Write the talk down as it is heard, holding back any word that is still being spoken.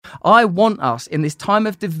I want us in this time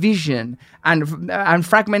of division and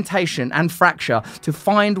fragmentation and fracture to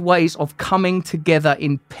find ways of coming together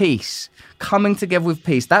in peace. Coming together with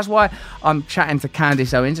peace. That's why I'm chatting to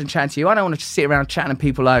Candace Owens and chatting to you. I don't want to sit around chatting to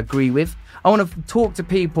people I agree with. I want to talk to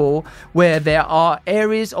people where there are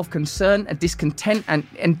areas of concern and discontent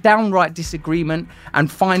and downright disagreement,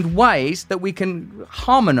 and find ways that we can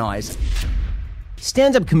harmonize.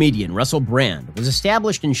 Stand-up comedian Russell Brand was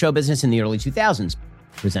established in show business in the early 2000s,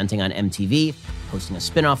 presenting on MTV, hosting a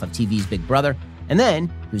spin-off of TV's Big Brother, and then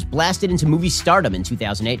he was blasted into movie stardom in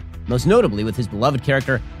 2008, most notably with his beloved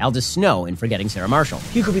character Aldous Snow in Forgetting Sarah Marshall.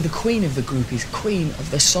 You could be the queen of the groupies, queen of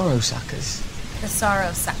the sorrow suckers. The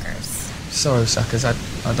sorrow suckers. Sorrow suckers, I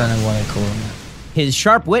don't know why they call them that. His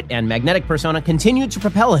sharp wit and magnetic persona continued to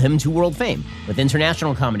propel him to world fame with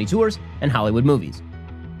international comedy tours and Hollywood movies.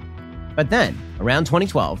 But then, around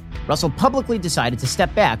 2012, Russell publicly decided to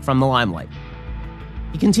step back from the limelight.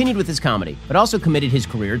 He continued with his comedy, but also committed his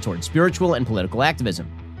career toward spiritual and political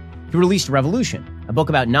activism. He released Revolution, a book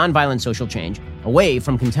about nonviolent social change, away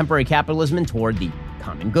from contemporary capitalism and toward the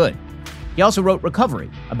common good. He also wrote Recovery,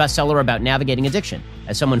 a bestseller about navigating addiction,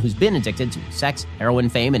 as someone who's been addicted to sex, heroin,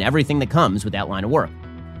 fame, and everything that comes with that line of work.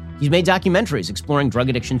 He's made documentaries exploring drug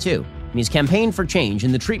addiction too, and he's campaigned for change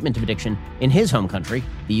in the treatment of addiction in his home country,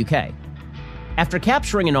 the UK. After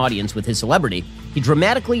capturing an audience with his celebrity, he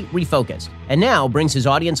dramatically refocused, and now brings his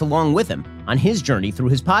audience along with him on his journey through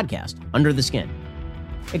his podcast, Under the Skin.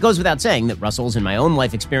 It goes without saying that Russell's and my own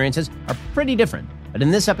life experiences are pretty different, but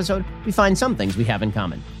in this episode, we find some things we have in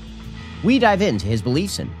common. We dive into his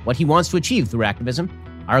beliefs and what he wants to achieve through activism,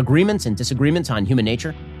 our agreements and disagreements on human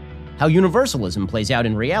nature, how universalism plays out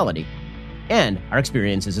in reality, and our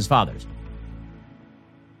experiences as fathers.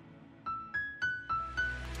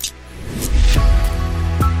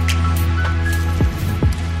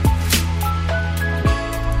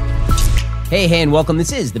 Hey, and welcome.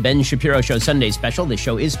 This is the Ben Shapiro Show Sunday Special. This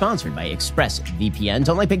show is sponsored by ExpressVPN.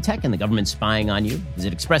 Don't like big tech and the government spying on you.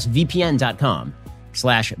 Visit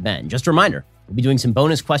expressvpn.com/Ben. Just a reminder, we'll be doing some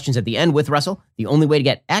bonus questions at the end with Russell. The only way to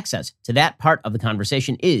get access to that part of the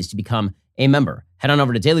conversation is to become a member. Head on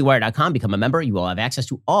over to dailywire.com, become a member. You will have access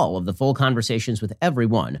to all of the full conversations with every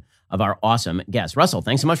one of our awesome guests. Russell,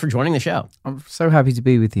 thanks so much for joining the show. I'm so happy to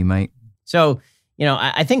be with you, mate. So,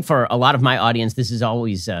 I think for a lot of my audience, this is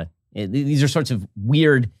always... these are sorts of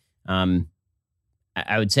weird, I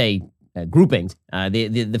would say, groupings.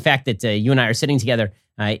 The fact that you and I are sitting together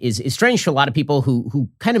is strange to a lot of people who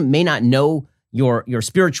kind of may not know your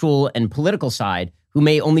spiritual and political side, who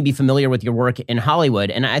may only be familiar with your work in Hollywood.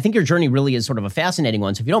 And I think your journey really is sort of a fascinating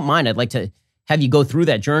one. So if you don't mind, I'd like to have you go through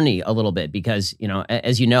that journey a little bit because,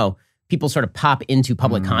 as you know, people sort of pop into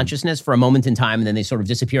public consciousness for a moment in time, and then they sort of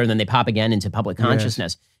disappear, and then they pop again into public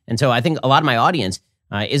consciousness. Yes. And so I think a lot of my audience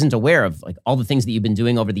isn't aware of like all the things that you've been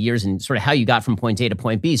doing over the years and sort of how you got from point A to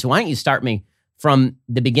point B. So why don't you start me from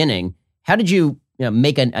the beginning? How did you,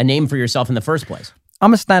 make a name for yourself in the first place?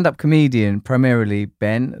 I'm a stand-up comedian primarily,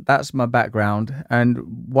 Ben. That's my background. And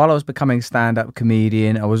while I was becoming a stand-up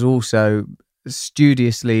comedian, I was also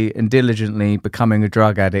studiously and diligently becoming a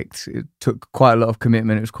drug addict. It took quite a lot of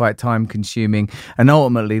commitment. It was quite time-consuming. And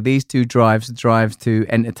ultimately, these two drives, the drives to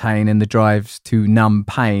entertain and the drives to numb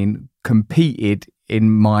pain, competed in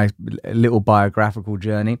my little biographical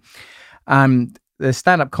journey. The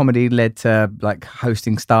stand-up comedy led to like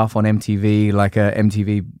hosting stuff on MTV, like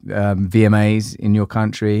MTV VMAs in your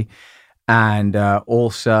country, and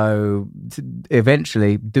also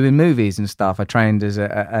eventually doing movies and stuff. I trained as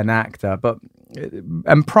an actor,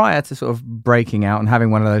 and prior to sort of breaking out and having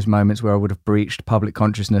one of those moments where I would have breached public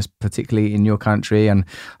consciousness, particularly in your country, and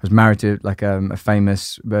I was married to like a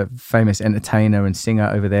famous entertainer and singer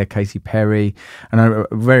over there, Katy Perry, and I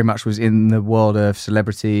very much was in the world of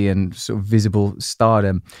celebrity and sort of visible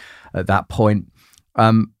stardom at that point.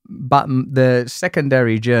 But the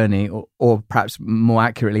secondary journey, or perhaps more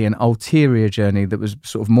accurately, an ulterior journey that was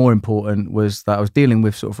sort of more important, was that I was dealing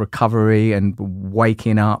with sort of recovery and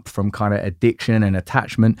waking up from kind of addiction and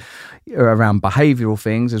attachment around behavioral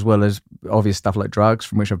things, as well as obvious stuff like drugs,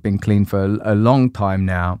 from which I've been clean for a long time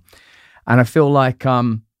now. And I feel like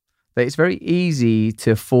that it's very easy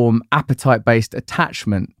to form appetite-based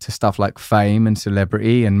attachment to stuff like fame and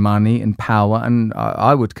celebrity and money and power. And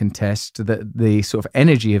I would contest that the sort of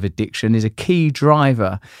energy of addiction is a key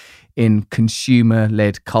driver in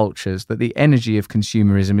consumer-led cultures, that the energy of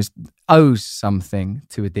consumerism owes something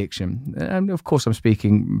to addiction. And of course, I'm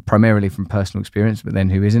speaking primarily from personal experience, but then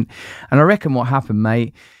who isn't? And I reckon what happened,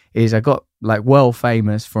 mate, is I got like world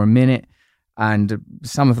famous for a minute, and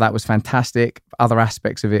some of that was fantastic. Other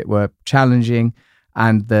aspects of it were challenging.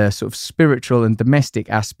 and the sort of spiritual and domestic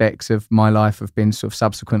aspects of my life have been sort of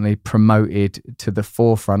subsequently promoted to the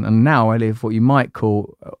forefront. And now I live what you might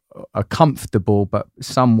call a comfortable but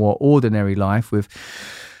somewhat ordinary life with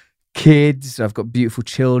kids. I've got beautiful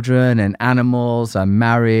children and animals. I'm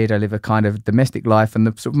married. I live a kind of domestic life. And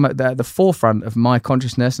the forefront of my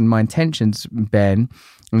consciousness and my intentions, Ben,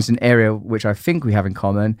 and it's an area which I think we have in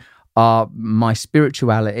common, are my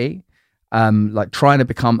spirituality, like trying to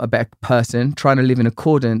become a better person, trying to live in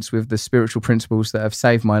accordance with the spiritual principles that have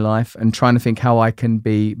saved my life, and trying to think how I can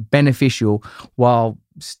be beneficial while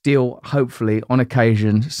still, hopefully, on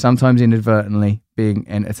occasion, sometimes inadvertently, being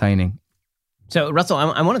entertaining. So, Russell,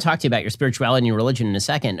 I want to talk to you about your spirituality and your religion in a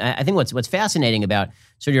second. I think what's fascinating about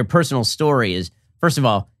sort of your personal story is, first of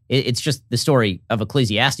all, it's just the story of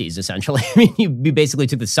Ecclesiastes, essentially. I mean, you basically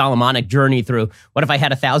took the Solomonic journey through, what if I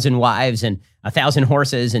had 1,000 wives and 1,000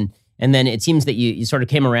 horses? And then it seems that you sort of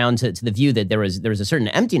came around to the view that there was a certain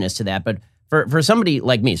emptiness to that. But for somebody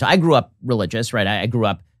like me, so I grew up religious, right? I grew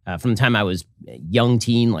up from the time I was young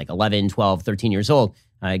teen, like 11, 12, 13 years old,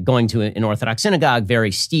 going to an Orthodox synagogue,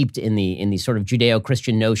 very steeped in the sort of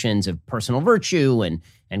Judeo-Christian notions of personal virtue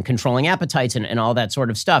and controlling appetites and all that sort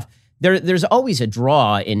of stuff. There's always a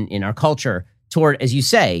draw in our culture toward, as you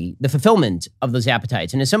say, the fulfillment of those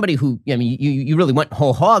appetites. And as somebody who, I mean, you really went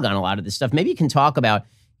whole hog on a lot of this stuff, maybe you can talk about,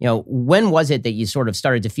 when was it that you sort of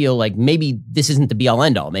started to feel like maybe this isn't the be-all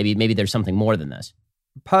end-all? Maybe there's something more than this.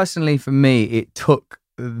 Personally, for me, it took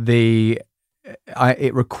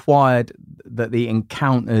it required that the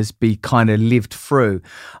encounters be kind of lived through.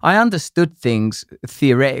 I understood things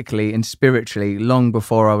theoretically and spiritually long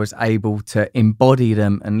before I was able to embody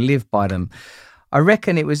them and live by them. I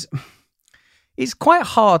reckon it's quite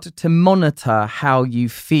hard to monitor how you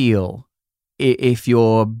feel if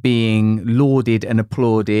you're being lauded and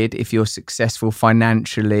applauded, if you're successful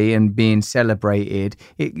financially and being celebrated.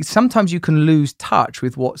 Sometimes you can lose touch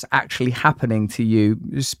with what's actually happening to you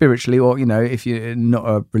spiritually, or, if you're not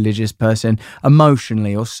a religious person,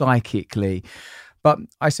 emotionally or psychically. But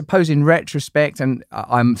I suppose in retrospect, and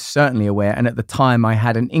I'm certainly aware, and at the time I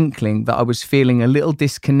had an inkling that I was feeling a little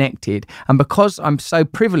disconnected. And because I'm so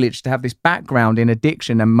privileged to have this background in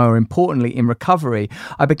addiction and more importantly in recovery,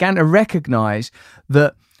 I began to recognize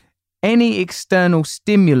that any external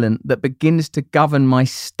stimulant that begins to govern my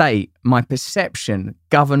state, my perception,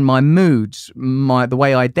 govern my moods, the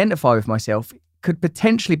way I identify with myself, could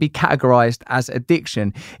potentially be categorized as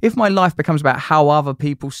addiction. If my life becomes about how other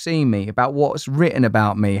people see me, about what's written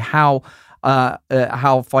about me, how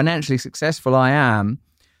financially successful I am,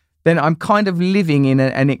 then I'm kind of living in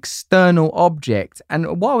an external object.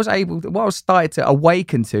 And what I was started to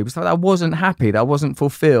awaken to was that I wasn't happy, that I wasn't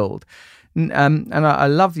fulfilled. And I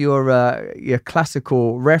love your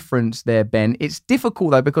classical reference there, Ben. It's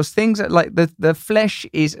difficult though, because things like the flesh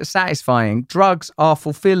is satisfying, drugs are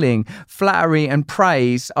fulfilling, flattery and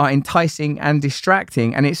praise are enticing and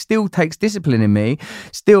distracting, and it still takes discipline in me.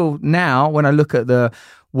 Still now, when I look at the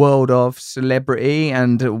world of celebrity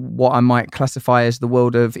and what I might classify as the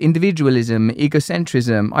world of individualism,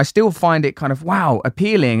 egocentrism, I still find it kind of, wow,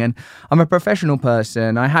 appealing. And I'm a professional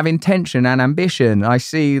person. I have intention and ambition. I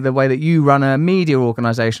see the way that you run a media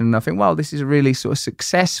organization and I think, wow, this is really sort of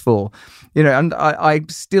successful, and I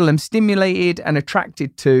still am stimulated and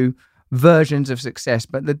attracted to versions of success.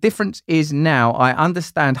 But the difference is now I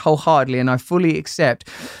understand wholeheartedly and I fully accept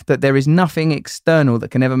that there is nothing external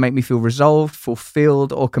that can ever make me feel resolved,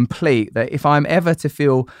 fulfilled, or complete. That if I'm ever to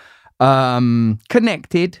feel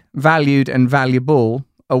connected, valued, and valuable,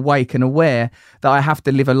 awake and aware, that I have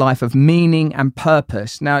to live a life of meaning and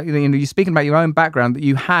purpose. Now, you're speaking about your own background, that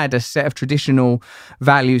you had a set of traditional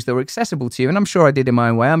values that were accessible to you, and I'm sure I did in my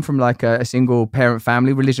own way. I'm from like a single parent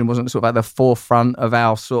family. Religion wasn't sort of at the forefront of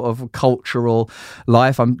our sort of cultural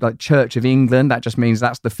life. I'm like Church of England. That just means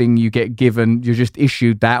that's the thing you get given. You're just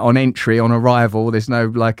issued that on entry, on arrival. There's no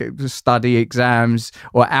like study exams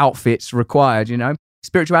or outfits required,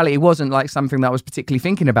 Spirituality wasn't like something that I was particularly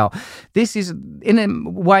thinking about. This is, in a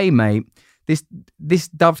way, mate, this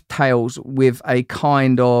dovetails with a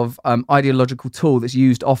kind of ideological tool that's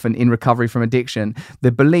used often in recovery from addiction.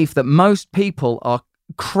 The belief that most people are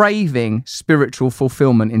craving spiritual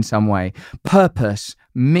fulfillment in some way, purpose,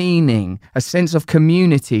 meaning, a sense of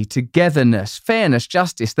community, togetherness, fairness,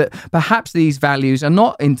 justice, that perhaps these values are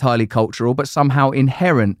not entirely cultural, but somehow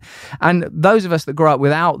inherent. And those of us that grow up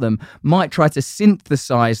without them might try to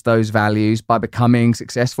synthesize those values by becoming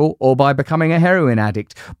successful, or by becoming a heroin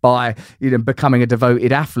addict, by becoming a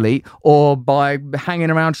devoted athlete, or by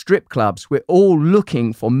hanging around strip clubs. We're all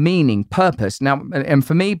looking for meaning, purpose. Now, and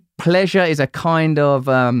for me, pleasure is a kind of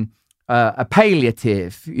a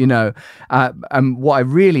palliative, and what I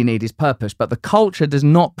really need is purpose. But the culture does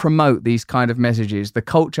not promote these kind of messages. The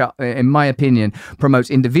culture, in my opinion, promotes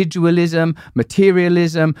individualism,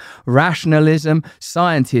 materialism, rationalism,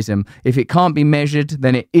 scientism. If it can't be measured,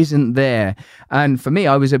 then it isn't there. And for me,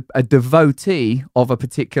 I was a devotee of a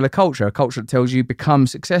particular culture, a culture that tells you become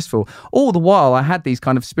successful. All the while, I had these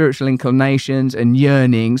kind of spiritual inclinations and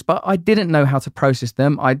yearnings, but I didn't know how to process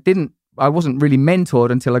them. I wasn't really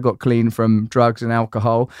mentored until I got clean from drugs and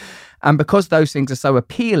alcohol. And because those things are so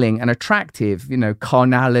appealing and attractive,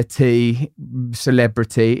 carnality,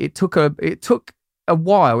 celebrity, it took a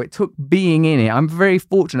while. It took being in it. I'm very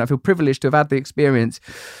fortunate. I feel privileged to have had the experience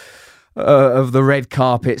of the red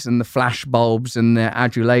carpets and the flash bulbs and the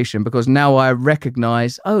adulation, because now I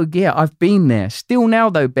recognize, oh yeah, I've been there. Still now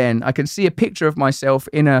though, Ben, I can see a picture of myself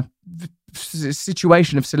in a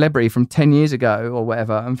situation of celebrity from 10 years ago or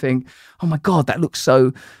whatever, and think, oh my God, that looks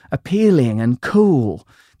so appealing and cool.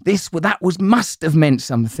 Must have meant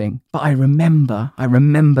something. But I remember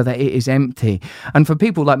that it is empty. And for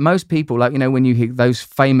people, like most people, when you hear those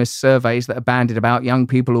famous surveys that are bandied about, young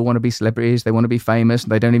people who want to be celebrities, they want to be famous,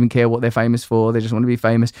 they don't even care what they're famous for, they just want to be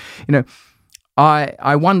famous.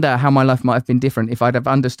 I wonder how my life might have been different if I'd have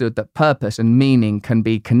understood that purpose and meaning can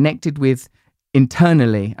be connected with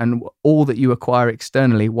internally and all that you acquire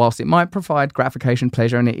externally. Whilst it might provide gratification,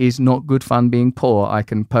 pleasure, and it is not good fun being poor, I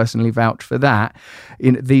can personally vouch for that.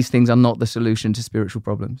 These things are not the solution to spiritual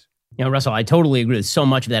problems. Russell, I totally agree with so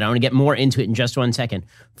much of that. I want to get more into it in just 1 second.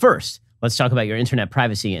 First, let's talk about your internet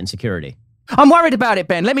privacy and security. I'm worried about it,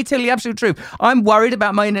 Ben. Let me tell you the absolute truth. I'm worried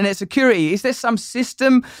about my internet security. Is there some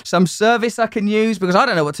system, some service I can use? Because I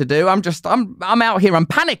don't know what to do. I'm out here. I'm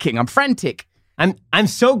panicking. I'm frantic. I'm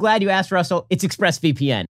so glad you asked, Russell. It's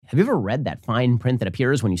ExpressVPN. Have you ever read that fine print that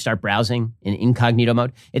appears when you start browsing in incognito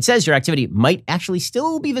mode? It says your activity might actually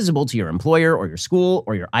still be visible to your employer or your school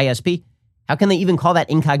or your ISP. How can they even call that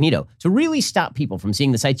incognito? To really stop people from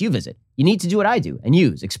seeing the sites you visit, you need to do what I do and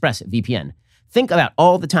use ExpressVPN. Think about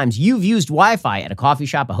all the times you've used Wi-Fi at a coffee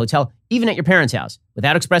shop, a hotel, even at your parents' house.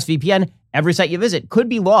 Without ExpressVPN, every site you visit could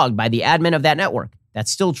be logged by the admin of that network. That's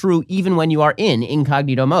still true even when you are in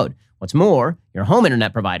incognito mode. What's more, your home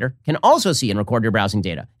internet provider can also see and record your browsing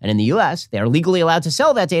data. And in the US, they are legally allowed to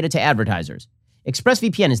sell that data to advertisers.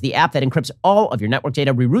 ExpressVPN is the app that encrypts all of your network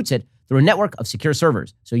data, reroutes it through a network of secure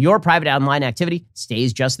servers. So your private online activity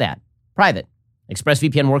stays just that, private.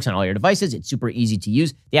 ExpressVPN works on all your devices. It's super easy to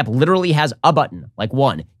use. The app literally has a button, like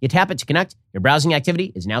one. You tap it to connect. Your browsing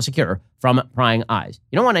activity is now secure from prying eyes.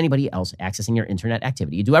 You don't want anybody else accessing your internet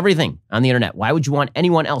activity. You do everything on the internet. Why would you want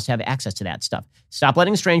anyone else to have access to that stuff? Stop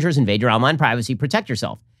letting strangers invade your online privacy. Protect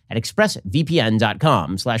yourself at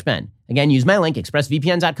expressvpn.com/Ben. Again, use my link,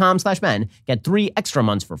 expressvpn.com/Ben. Get 3 extra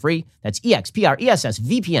months for free. That's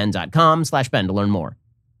expressvpn.com/Ben to learn more.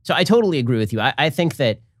 So I totally agree with you. I think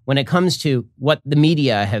that when it comes to what the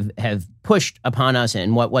media have pushed upon us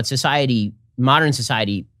and what society, modern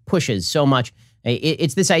society, pushes so much,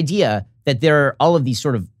 it's this idea that there are all of these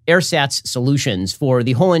sort of ersatz solutions for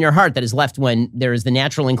the hole in your heart that is left when there is the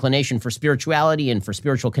natural inclination for spirituality and for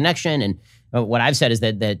spiritual connection. And what I've said is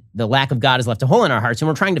that the lack of God has left a hole in our hearts, and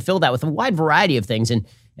we're trying to fill that with a wide variety of things.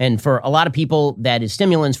 And for a lot of people, that is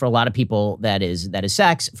stimulants. For a lot of people, that is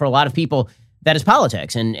sex. For a lot of people, that is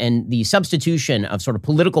politics, and the substitution of sort of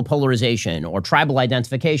political polarization or tribal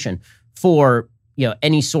identification for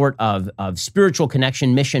any sort of spiritual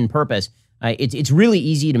connection, mission, purpose. It's really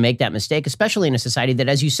easy to make that mistake, especially in a society that,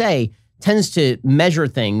 as you say, tends to measure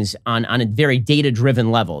things on a very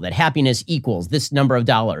data-driven level. That happiness equals this number of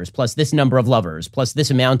dollars plus this number of lovers plus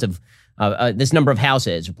this amount of this number of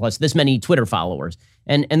houses plus this many Twitter followers.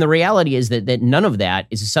 And the reality is that none of that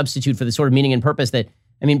is a substitute for the sort of meaning and purpose that,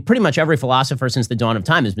 pretty much every philosopher since the dawn of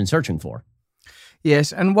time has been searching for.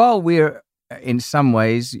 Yes, and while we're in some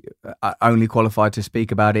ways only qualified to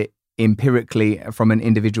speak about it empirically from an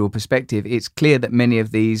individual perspective, it's clear that many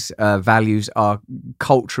of these values are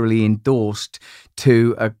culturally endorsed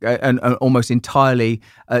to almost entirely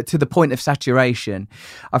to the point of saturation.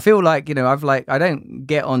 I feel like, I don't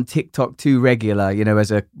get on TikTok too regular,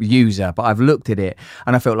 as a user, but I've looked at it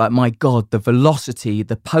and I felt like, my God, the velocity,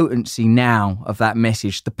 the potency now of that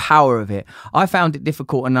message, the power of it. I found it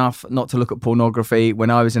difficult enough not to look at pornography when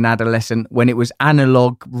I was an adolescent, when it was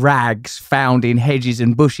analog rags found in hedges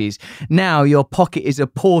and bushes. Now your pocket is a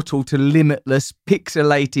portal to limitless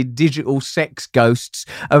pixelated digital sex ghosts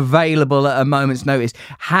available at a moment's notice.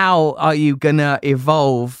 How are you gonna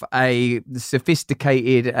evolve a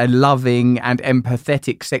sophisticated and loving and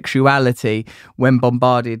empathetic sexuality when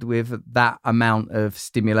bombarded with that amount of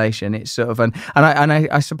stimulation? It's sort of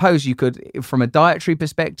I suppose you could, from a dietary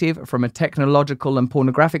perspective, from a technological and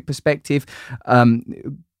pornographic perspective,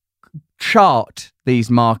 chart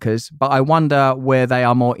these markers, but I wonder where they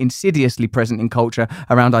are more insidiously present in culture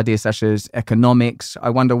around ideas such as economics.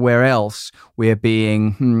 I wonder where else we're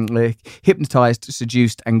being hypnotized,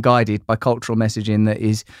 seduced and guided by cultural messaging that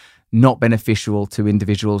is not beneficial to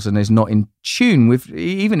individuals and is not in tune with,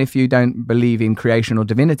 even if you don't believe in creation or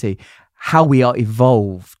divinity, how we are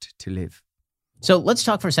evolved to live. So let's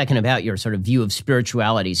talk for a second about your sort of view of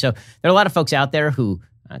spirituality. So there are a lot of folks out there who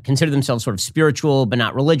consider themselves sort of spiritual, but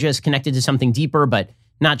not religious, connected to something deeper, but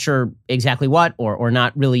not sure exactly what, or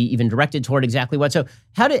not really even directed toward exactly what. So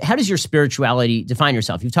how does your spirituality define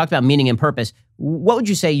yourself? You've talked about meaning and purpose. What would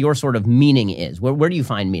you say your sort of meaning is? Where do you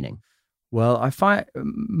find meaning? Well, I find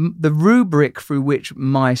the rubric through which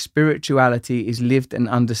my spirituality is lived and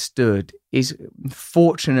understood is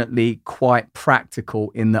fortunately quite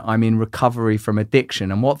practical in that I'm in recovery from addiction.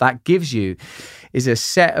 And what that gives you is a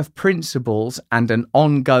set of principles and an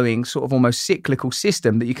ongoing sort of almost cyclical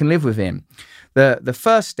system that you can live within. The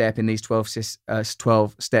first step in these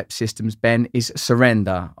 12-step systems, Ben, is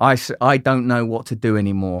surrender. I don't know what to do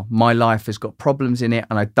anymore. My life has got problems in it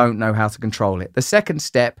and I don't know how to control it. The second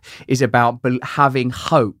step is about having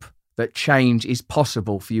hope that change is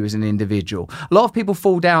possible for you as an individual. A lot of people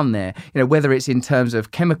fall down there, whether it's in terms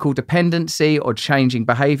of chemical dependency or changing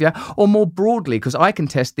behavior, or more broadly, because I can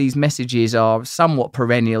test these messages are somewhat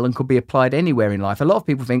perennial and could be applied anywhere in life. A lot of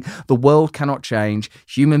people think the world cannot change.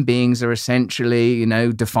 Human beings are essentially,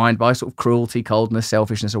 defined by sort of cruelty, coldness,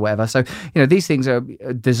 selfishness, or whatever. So, these things are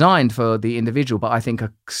designed for the individual, but I think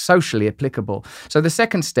are socially applicable. So the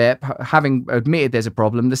second step, having admitted there's a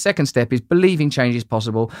problem, the second step is believing change is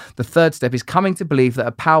possible. The third step is coming to believe that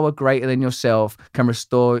a power greater than yourself can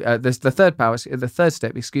restore. The third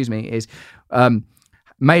step, is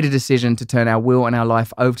made a decision to turn our will and our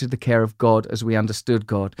life over to the care of God as we understood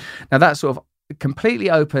God. Now that's sort of completely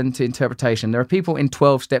open to interpretation. There are people in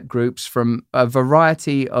 12-step groups from a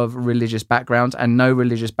variety of religious backgrounds and no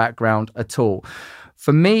religious background at all.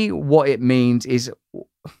 For me, what it means is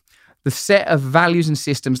the set of values and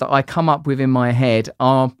systems that I come up with in my head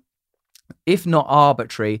are, if not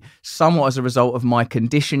arbitrary, somewhat as a result of my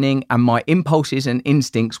conditioning and my impulses and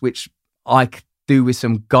instincts, which I do with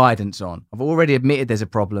some guidance on. I've already admitted there's a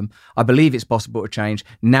problem. I believe it's possible to change.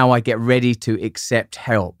 Now I get ready to accept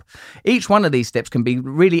help. Each one of these steps can be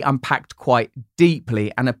really unpacked quite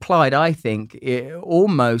deeply and applied, I think,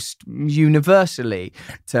 almost universally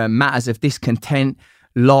to matters of discontent,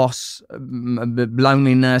 loss,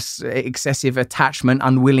 loneliness, excessive attachment,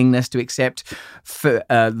 unwillingness to accept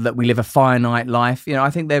that we live a finite life. I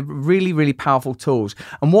think they're really, really powerful tools.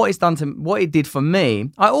 And what it did for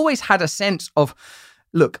me, I always had a sense of,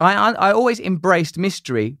 look, I always embraced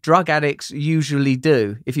mystery. Drug addicts usually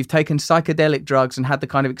do. If you've taken psychedelic drugs and had the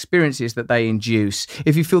kind of experiences that they induce,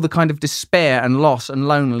 if you feel the kind of despair and loss and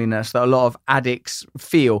loneliness that a lot of addicts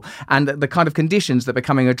feel, and the kind of conditions that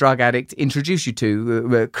becoming a drug addict introduce you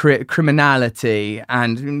to, criminality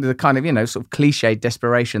and the kind of, sort of cliched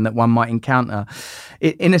desperation that one might encounter,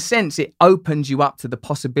 in a sense, it opens you up to the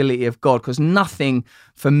possibility of God, because nothing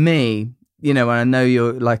for me, and I know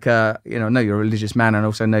you're I know you're a religious man, and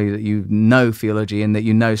also know that you know theology and that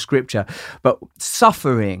you know scripture, but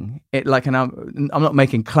suffering, and I'm not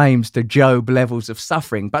making claims to Job levels of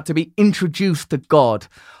suffering, but to be introduced to God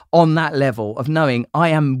on that level of knowing I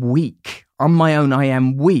am weak. On my own, I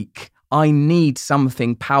am weak. I need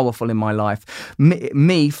something powerful in my life.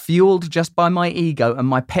 Me, fueled just by my ego and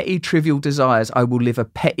my petty, trivial desires, I will live a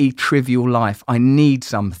petty, trivial life. I need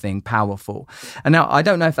something powerful. And now, I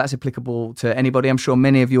don't know if that's applicable to anybody. I'm sure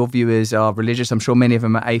many of your viewers are religious. I'm sure many of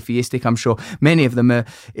them are atheistic. I'm sure many of them are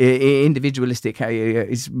individualistic.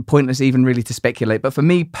 It's pointless even really to speculate. But for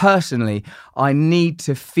me personally, I need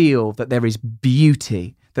to feel that there is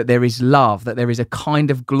beauty, that there is love, that there is a kind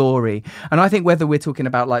of glory. And I think whether we're talking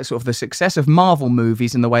about sort of the success of Marvel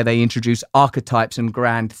movies and the way they introduce archetypes and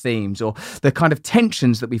grand themes, or the kind of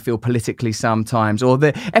tensions that we feel politically sometimes, or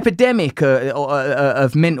the epidemic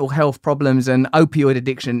of mental health problems and opioid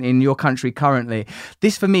addiction in your country currently,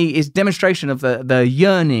 this for me is demonstration of the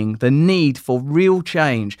yearning, the need for real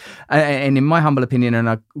change. And in my humble opinion,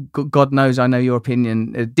 and God knows I know your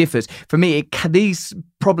opinion differs, for me, these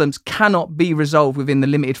problems cannot be resolved within the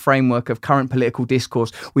limited framework of current political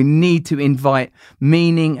discourse. We need to invite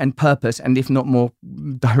meaning and purpose, and if not more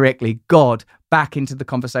directly, God, back into the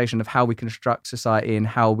conversation of how we construct society and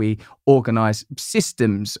how we organize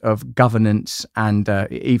systems of governance and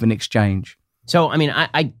even exchange. So, I mean,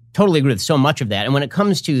 I totally agree with so much of that. And when it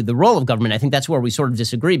comes to the role of government, I think that's where we sort of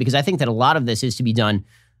disagree, because I think that a lot of this is to be done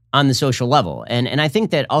on the social level. And I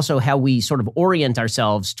think that also how we sort of orient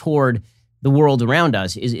ourselves toward the world around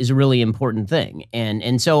us is a really important thing.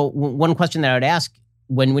 And so one question that I would ask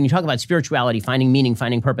when you talk about spirituality, finding meaning,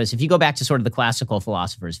 finding purpose, if you go back to sort of the classical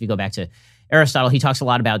philosophers, if you go back to Aristotle, he talks a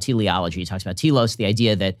lot about teleology. He talks about telos, the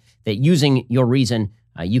idea that using your reason,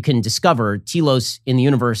 you can discover telos in the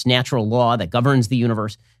universe, natural law that governs the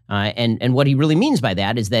universe. And what he really means by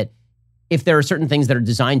that is that if there are certain things that are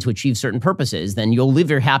designed to achieve certain purposes, then you'll live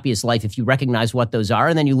your happiest life if you recognize what those are,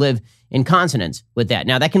 and then you live in consonance with that.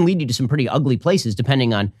 Now, that can lead you to some pretty ugly places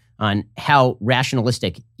depending on how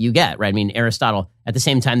rationalistic you get, right? I mean, Aristotle, at the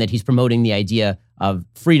same time that he's promoting the idea of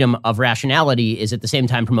freedom of rationality, is at the same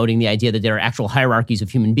time promoting the idea that there are actual hierarchies of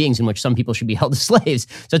human beings in which some people should be held as slaves.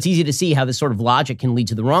 So it's easy to see how this sort of logic can lead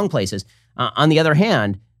to the wrong places. On the other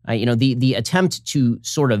hand, the attempt to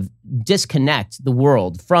sort of disconnect the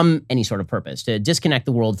world from any sort of purpose, to disconnect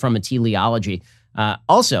the world from a teleology,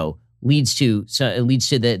 also leads to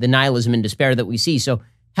the nihilism and despair that we see. So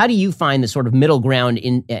how do you find the sort of middle ground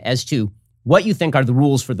as to what you think are the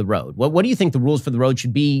rules for the road? What do you think the rules for the road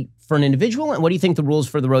should be for an individual, and what do you think the rules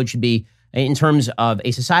for the road should be in terms of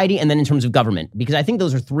a society and then in terms of government? Because I think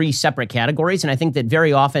those are three separate categories, and I think that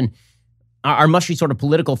very often our mushy sort of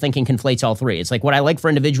political thinking conflates all three. It's like what I like for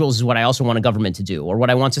individuals is what I also want a government to do, or what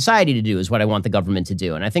I want society to do is what I want the government to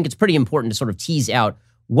do. And I think it's pretty important to sort of tease out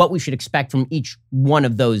what we should expect from each one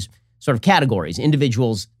of those sort of categories: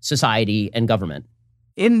 individuals, society, and government.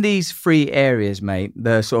 In these three areas, mate,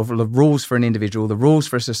 the sort of the rules for an individual, the rules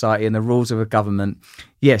for a society, and the rules of a government,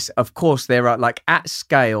 yes, of course, there are, like, at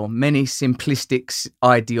scale, many simplistic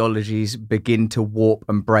ideologies begin to warp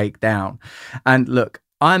and break down. And look,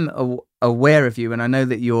 I'm aware of you, and I know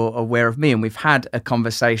that you're aware of me, and we've had a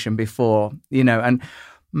conversation before, and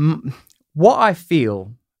what I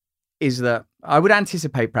feel is that I would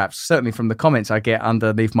anticipate, perhaps, certainly from the comments I get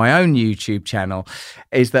underneath my own YouTube channel,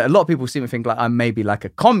 is that a lot of people seem to think like I'm maybe like a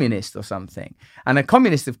communist or something. And a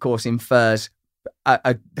communist, of course, infers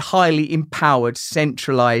a highly empowered,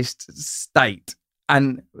 centralized state.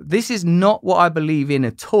 And this is not what I believe in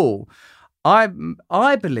at all. I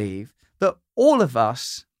believe that all of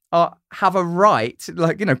us have a right,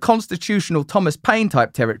 constitutional Thomas Paine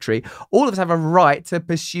type territory. All of us have a right to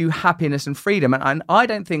pursue happiness and freedom. And I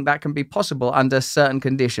don't think that can be possible under certain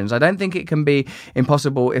conditions. I don't think it can be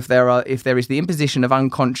impossible if there is the imposition of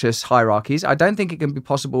unconscious hierarchies. I don't think it can be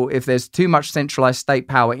possible if there's too much centralized state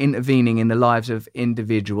power intervening in the lives of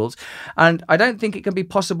individuals. And I don't think it can be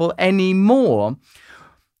possible anymore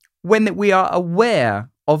when we are aware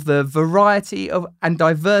of the variety of and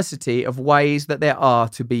diversity of ways that there are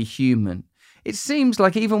to be human. It seems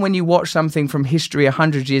like even when you watch something from history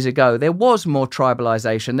 100 years ago, there was more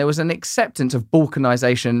tribalization. There was an acceptance of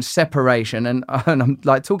balkanization, separation, and I'm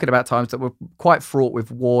like talking about times that were quite fraught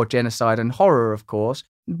with war, genocide, and horror, of course.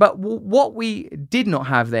 But what we did not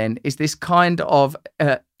have then is this kind of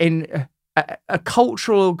a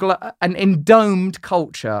cultural, an endomed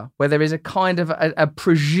culture where there is a kind of a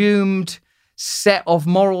presumed set of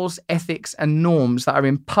morals, ethics, and norms that are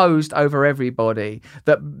imposed over everybody,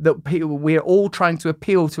 that we're all trying to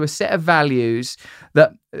appeal to a set of values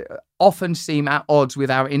that often seem at odds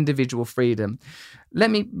with our individual freedom.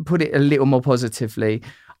 Let me put it a little more positively.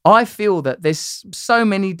 I feel that there's so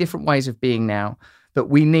many different ways of being now that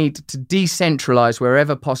we need to decentralize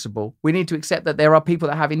wherever possible. We need to accept that there are people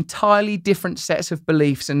that have entirely different sets of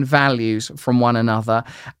beliefs and values from one another.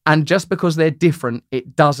 And just because they're different,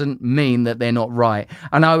 it doesn't mean that they're not right.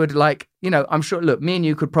 And I would I'm sure, look, me and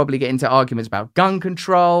you could probably get into arguments about gun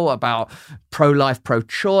control, about pro-life,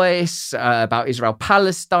 pro-choice, about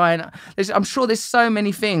Israel-Palestine. I'm sure there's so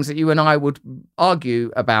many things that you and I would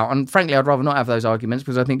argue about. And frankly, I'd rather not have those arguments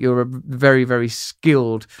because I think you're a very, very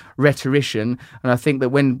skilled rhetorician. And I think that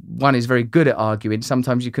when one is very good at arguing,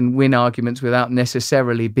 sometimes you can win arguments without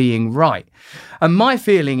necessarily being right. And my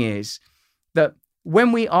feeling is that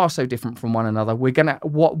when we are so different from one another,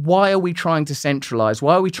 why are we trying to centralize?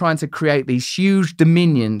 Why are we trying to create these huge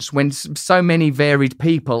dominions when so many varied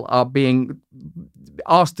people are being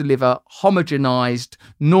asked to live a homogenized,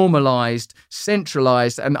 normalized,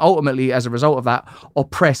 centralized, and ultimately, as a result of that,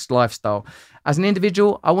 oppressed lifestyle? As an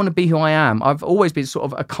individual, I want to be who I am. I've always been sort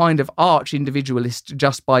of a kind of arch individualist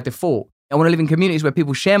just by default. I want to live in communities where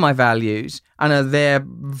people share my values and are there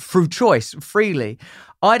through choice, freely.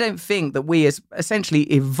 I don't think that we as essentially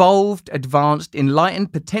evolved, advanced,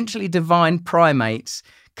 enlightened, potentially divine primates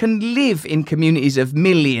can live in communities of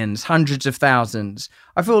millions, hundreds of thousands.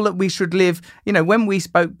 I feel that we should live, when we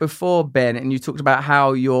spoke before, Ben, and you talked about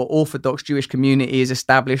how your Orthodox Jewish community is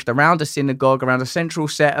established around a synagogue, around a central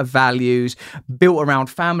set of values, built around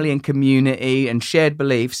family and community and shared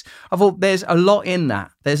beliefs. I thought there's a lot in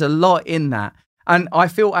that. And I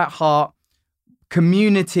feel at heart,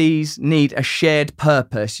 communities need a shared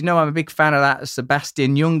purpose. I'm a big fan of that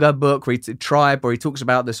Sebastian Junger book, Tribe, where he talks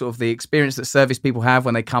about the sort of the experience that service people have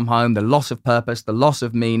when they come home, the loss of purpose, the loss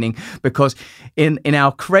of meaning. Because in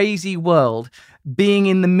our crazy world, being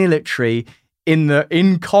in the military,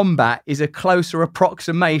 in combat, is a closer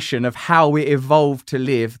approximation of how we evolved to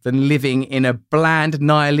live than living in a bland,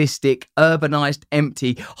 nihilistic, urbanized,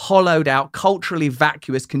 empty, hollowed out, culturally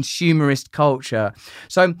vacuous, consumerist culture.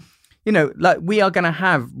 So, we are going to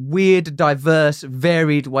have weird, diverse,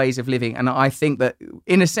 varied ways of living. And I think that,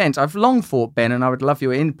 in a sense, I've long thought, Ben, and I would love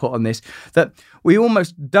your input on this, that we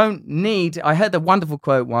almost don't need, I heard a wonderful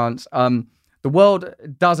quote once, the world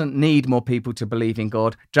doesn't need more people to believe in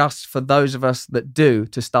God, just for those of us that do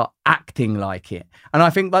to start acting like it. And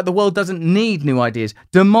I think the world doesn't need new ideas,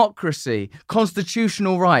 democracy,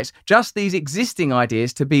 constitutional rights, just these existing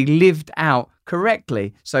ideas to be lived out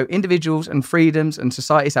correctly. So individuals and freedoms and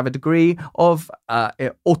societies have a degree of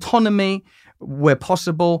autonomy where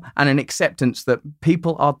possible, and an acceptance that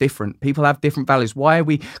people are different. People have different values. Why are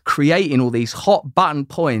we creating all these hot button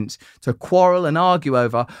points to quarrel and argue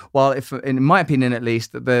over? While, if, in my opinion at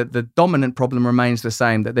least, the dominant problem remains the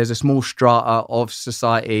same, that there's a small strata of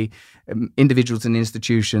society, individuals and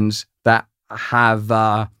institutions that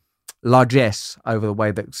have largesse over the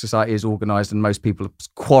way that society is organized, and most people are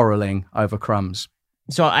quarreling over crumbs.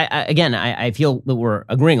 So I feel that we're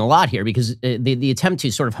agreeing a lot here, because the attempt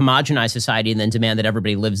to sort of homogenize society and then demand that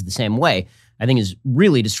everybody lives the same way, I think, is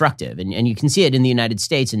really destructive. And you can see it in the United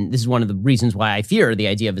States. And this is one of the reasons why I fear the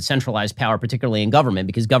idea of a centralized power, particularly in government,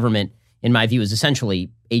 because government, in my view, is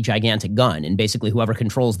essentially a gigantic gun. And basically whoever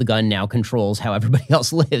controls the gun now controls how everybody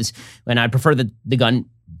else lives. And I prefer that the gun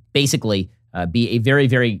basically be a very,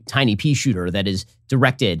 very tiny pea shooter that is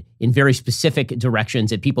directed in very specific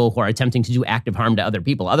directions at people who are attempting to do active harm to other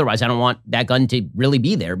people. Otherwise, I don't want that gun to really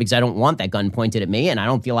be there, because I don't want that gun pointed at me, and I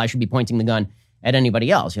don't feel I should be pointing the gun at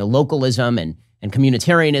anybody else. Localism and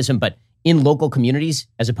communitarianism, but in local communities,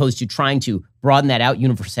 as opposed to trying to broaden that out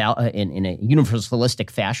in a universalistic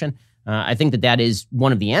fashion. I think that is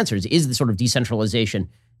one of the answers, is the sort of decentralization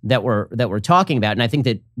that we're talking about. And I think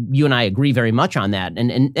that you and I agree very much on that.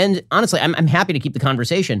 And honestly, I'm happy to keep the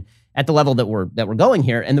conversation at the level that we're going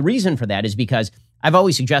here. And the reason for that is because I've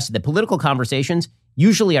always suggested that political conversations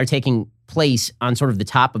usually are taking place on sort of the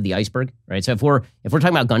top of the iceberg, right? So if we're talking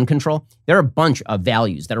about gun control, there are a bunch of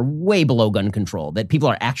values that are way below gun control that people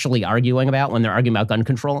are actually arguing about when they're arguing about gun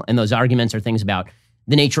control. And those arguments are things about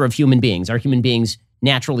the nature of human beings. Are human beings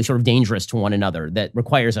naturally sort of dangerous to one another that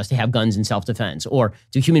requires us to have guns in self-defense? Or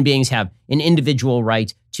do human beings have an individual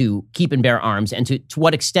right to keep and bear arms? And to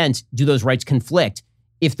what extent do those rights conflict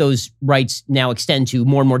if those rights now extend to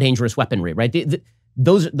more and more dangerous weaponry, right?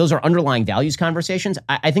 Those are underlying values conversations.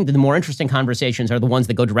 I think that the more interesting conversations are the ones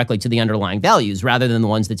that go directly to the underlying values rather than the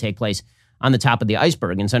ones that take place on the top of the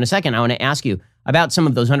iceberg. And so in a second, I want to ask you about some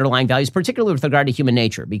of those underlying values, particularly with regard to human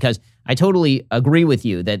nature, because I totally agree with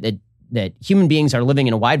you that human beings are living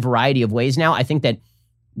in a wide variety of ways now. I think that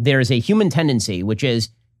there is a human tendency, which is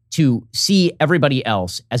to see everybody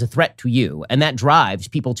else as a threat to you. And that drives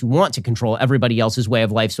people to want to control everybody else's way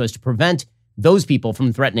of life so as to prevent those people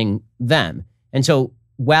from threatening them. And so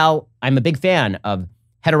while I'm a big fan of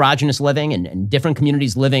heterogeneous living and different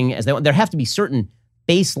communities living as they want, there have to be certain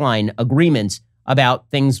baseline agreements about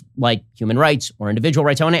things like human rights or individual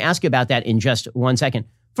rights. I want to ask you about that in just 1 second.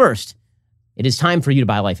 First, it is time for you to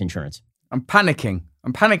buy life insurance. I'm panicking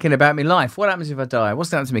about my life. What happens if I die? What's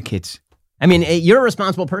going to happen to my kids? I mean, you're a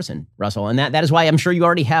responsible person, Russell, and that is why I'm sure you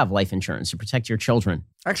already have life insurance to protect your children.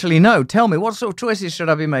 Actually, no. Tell me, what sort of choices should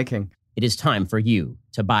I be making? It is time for you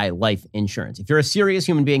to buy life insurance. If you're a serious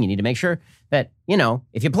human being, you need to make sure that,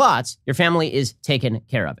 if you plot, your family is taken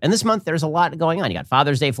care of. And this month, there's a lot going on. You got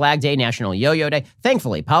Father's Day, Flag Day, National Yo-Yo Day.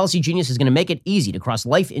 Thankfully, Policy Genius is going to make it easy to cross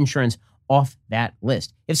life insurance off that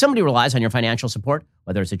list. If somebody relies on your financial support,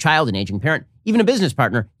 whether it's a child, an aging parent, even a business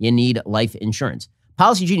partner, you need life insurance.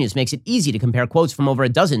 Policy Genius makes it easy to compare quotes from over a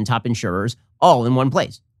dozen top insurers all in one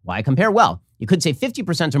place. Why compare? Well, you could save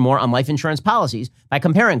 50% or more on life insurance policies by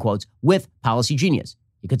comparing quotes with Policy Genius.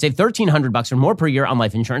 You could save $1,300 or more per year on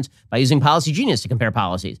life insurance by using Policy Genius to compare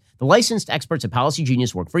policies. The licensed experts at Policy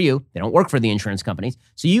Genius work for you. They don't work for the insurance companies,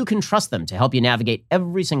 so you can trust them to help you navigate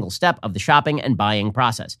every single step of the shopping and buying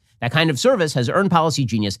process. That kind of service has earned Policy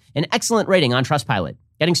Genius an excellent rating on Trustpilot.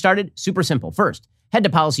 Getting started? Super simple. First, head to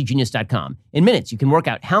PolicyGenius.com. In minutes, you can work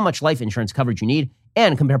out how much life insurance coverage you need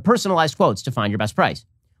and compare personalized quotes to find your best price.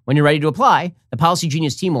 When you're ready to apply, the Policy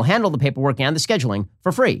Genius team will handle the paperwork and the scheduling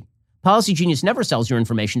for free. Policy Genius never sells your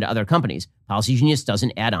information to other companies. Policy Genius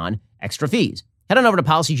doesn't add on extra fees. Head on over to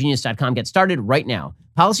PolicyGenius.com. Get started right now.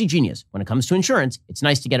 Policy Genius. When it comes to insurance, it's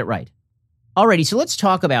nice to get it right. Alrighty, so let's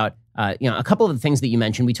talk about a couple of the things that you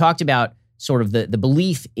mentioned. We talked about sort of the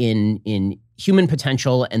belief in human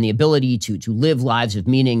potential and the ability to live lives of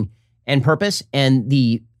meaning and purpose, and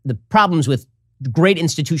the problems with great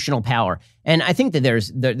institutional power. And I think that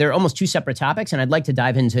there are almost two separate topics, and I'd like to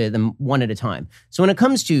dive into them one at a time. So when it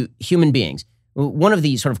comes to human beings, one of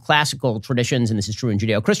the sort of classical traditions, and this is true in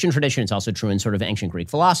Judeo-Christian tradition, it's also true in sort of ancient Greek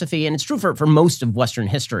philosophy, and it's true for most of Western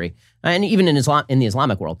history, and even in the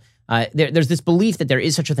Islamic world. There's this belief that there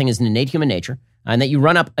is such a thing as an innate human nature, and that you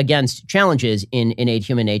run up against challenges in innate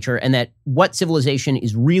human nature, and that what civilization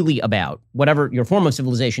is really about, whatever your form of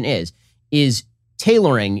civilization is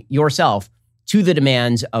tailoring yourself to the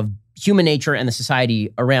demands of human nature and the society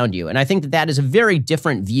around you. And I think that is a very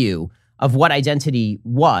different view of what identity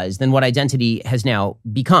was than what identity has now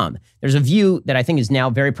become. There's a view that I think is now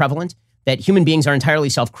very prevalent that human beings are entirely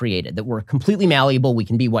self-created, that we're completely malleable, we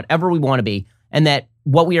can be whatever we want to be, and that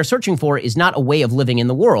what we are searching for is not a way of living in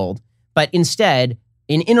the world, but instead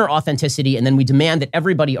an inner authenticity, and then we demand that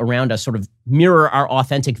everybody around us sort of mirror our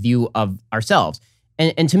authentic view of ourselves.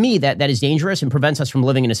 And to me, that is dangerous and prevents us from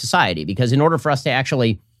living in a society, because in order for us to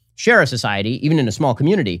actually share a society, even in a small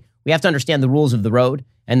community, we have to understand the rules of the road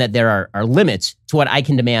and that there are limits to what I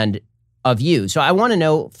can demand of you. So I want to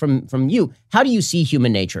know from you, how do you see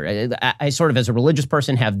human nature? I sort of, as a religious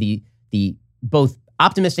person, have the both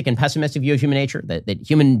optimistic and pessimistic view of human nature, that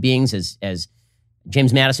human beings, as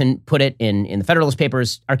James Madison put it in the Federalist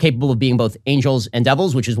Papers, are capable of being both angels and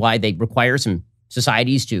devils, which is why they require some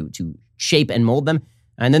societies to shape and mold them.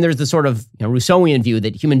 And then there's the sort of Rousseauian view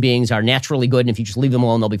that human beings are naturally good, and if you just leave them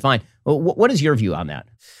alone, they'll be fine. Well, what is your view on that?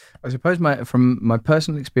 I suppose from my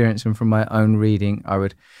personal experience and from my own reading, I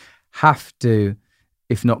would have to,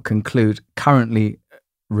 if not conclude, currently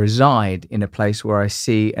reside in a place where I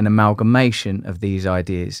see an amalgamation of these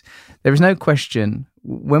ideas. There is no question,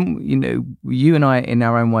 when you and I in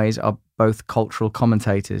our own ways are both cultural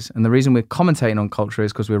commentators, and the reason we're commentating on culture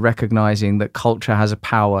is because we're recognizing that culture has a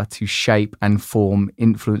power to shape and form,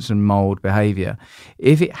 influence and mold behavior.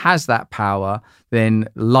 If it has that power, then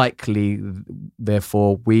likely,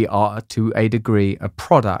 therefore, we are to a degree a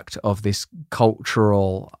product of this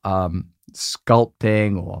cultural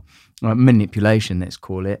sculpting or manipulation, let's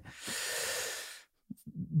call it.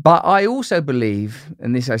 But I also believe,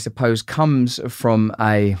 and this I suppose comes from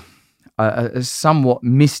a somewhat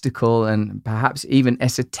mystical and perhaps even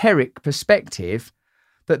esoteric perspective,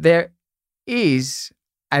 that there is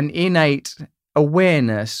an innate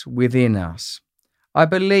awareness within us. I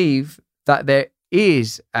believe that there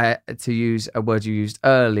is, to use a word you used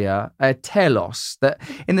earlier, a telos, that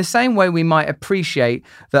in the same way we might appreciate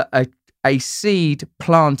that a seed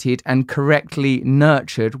planted and correctly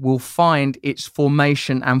nurtured will find its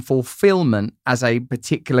formation and fulfillment as a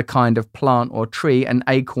particular kind of plant or tree. An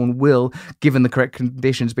acorn will, given the correct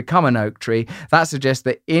conditions, become an oak tree. That suggests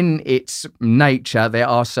that in its nature, there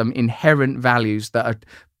are some inherent values that are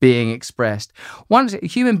being expressed. Once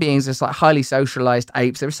human beings are like highly socialized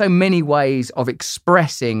apes, there are so many ways of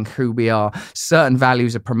expressing who we are. Certain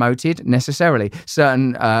values are promoted necessarily.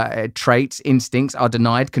 Certain traits, instincts are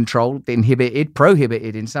denied, controlled, inhibited,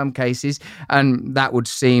 prohibited in some cases, and that would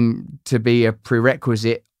seem to be a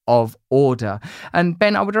prerequisite of order. And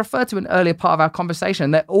Ben, I would refer to an earlier part of our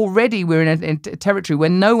conversation that already we're in a territory where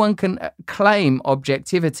no one can claim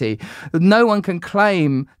objectivity. No one can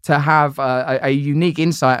claim to have a unique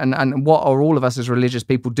insight. And what are all of us as religious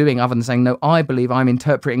people doing other than saying, no, I believe I'm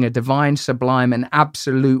interpreting a divine, sublime and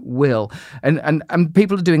absolute will. And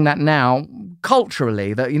people are doing that now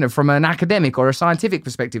culturally, that, from an academic or a scientific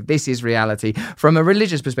perspective, this is reality. From a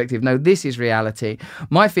religious perspective, no, this is reality.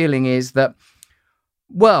 My feeling is that,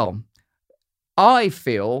 well, I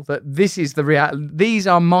feel that this is these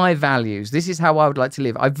are my values. This is how I would like to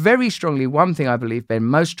live. I very strongly, one thing I believe, Ben,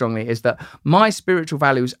 most strongly, is that my spiritual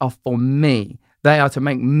values are for me. They are to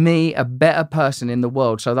make me a better person in the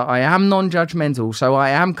world so that I am non-judgmental, so I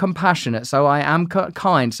am compassionate, so I am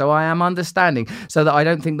kind, so I am understanding, so that I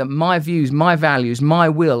don't think that my views, my values, my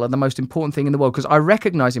will are the most important thing in the world. Because I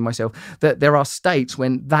recognize in myself that there are states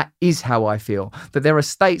when that is how I feel, that there are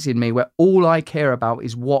states in me where all I care about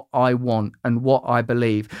is what I want and what I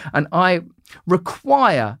believe. And I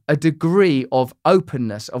require a degree of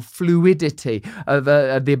openness, of fluidity, of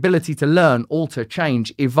the ability to learn, alter,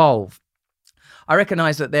 change, evolve. I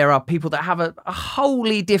recognise that there are people that have a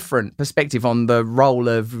wholly different perspective on the role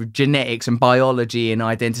of genetics and biology in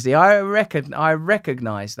identity. I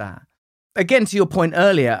recognise that. Again, to your point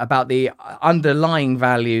earlier about the underlying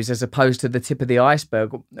values as opposed to the tip of the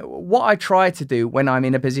iceberg, what I try to do when I'm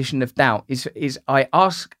in a position of doubt is I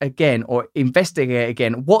ask again or investigate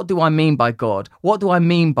again, what do I mean by God? What do I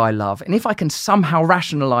mean by love? And if I can somehow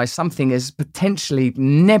rationalize something as potentially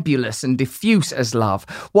nebulous and diffuse as love,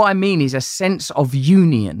 what I mean is a sense of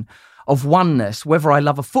union, of oneness, whether I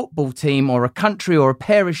love a football team or a country or a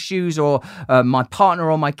pair of shoes or my partner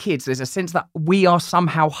or my kids. There's a sense that we are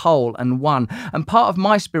somehow whole and one. And part of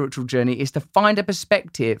my spiritual journey is to find a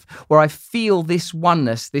perspective where I feel this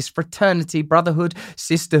oneness, this fraternity, brotherhood,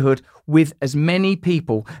 sisterhood with as many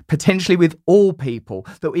people, potentially with all people,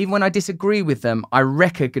 that even when I disagree with them, I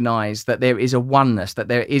recognize that there is a oneness, that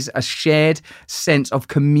there is a shared sense of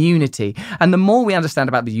community. And the more we understand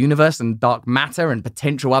about the universe and dark matter and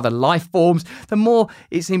potential other life forms, the more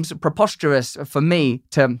it seems preposterous for me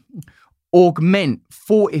to augment,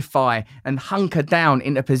 fortify, and hunker down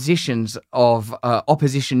into positions of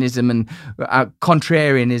oppositionism and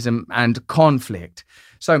contrarianism and conflict.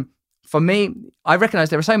 So for me, I recognize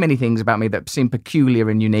there are so many things about me that seem peculiar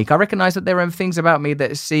and unique. I recognize that there are things about me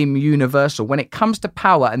that seem universal. When it comes to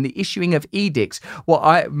power and the issuing of edicts, what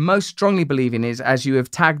I most strongly believe in is, as you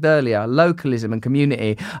have tagged earlier, localism and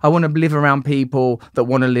community. I want to live around people that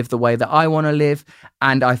want to live the way that I want to live.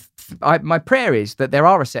 And my prayer is that there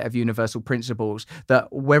are a set of universal principles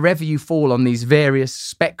that wherever you fall on these various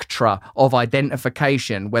spectra of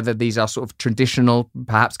identification, whether these are sort of traditional,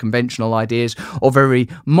 perhaps conventional ideas or very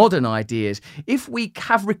modern ideas, if we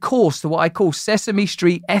have recourse to what I call Sesame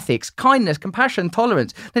Street ethics, kindness, compassion,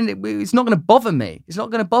 tolerance, then it's not going to bother me. It's not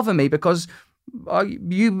going to bother me because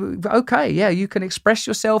you can express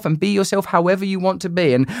yourself and be yourself however you want to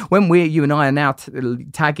be. And when you and I are now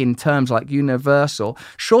tagging terms like universal,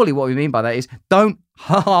 surely what we mean by that is don't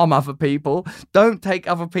harm other people, don't take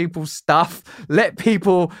other people's stuff, let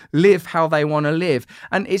people live how they want to live.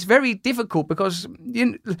 And it's very difficult because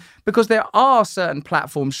there are certain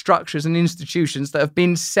platform structures and institutions that have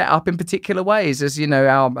been set up in particular ways. As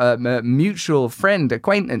our mutual friend,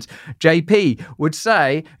 acquaintance, JP would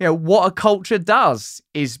say, what a culture does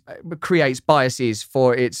is creates biases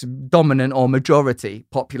for its dominant or majority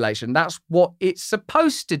population. That's what it's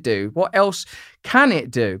supposed to do. What else can it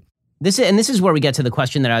do? This is where we get to the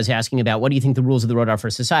question that I was asking about, what do you think the rules of the road are for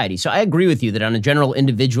society? So I agree with you that on a general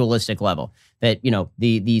individualistic level, that,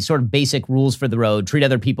 the sort of basic rules for the road, treat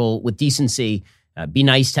other people with decency, be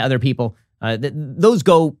nice to other people, those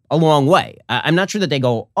go a long way. I'm not sure that they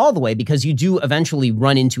go all the way, because you do eventually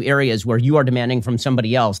run into areas where you are demanding from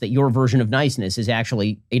somebody else that your version of niceness is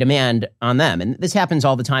actually a demand on them. And this happens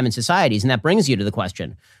all the time in societies. And that brings you to the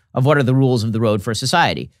question of what are the rules of the road for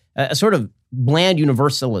society? A sort of bland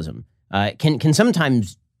universalism can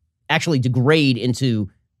sometimes actually degrade into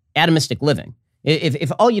atomistic living.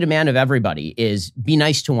 If all you demand of everybody is be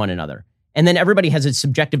nice to one another, and then everybody has a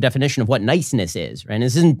subjective definition of what niceness is, right? And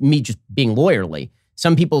this isn't me just being lawyerly.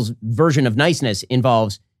 Some people's version of niceness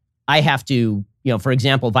involves, I have to, for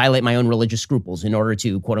example, violate my own religious scruples in order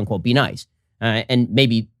to, quote unquote, be nice. And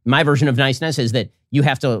maybe my version of niceness is that you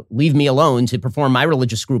have to leave me alone to perform my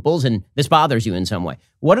religious scruples, and this bothers you in some way.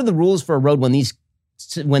 What are the rules for a road when these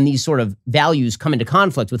sort of values come into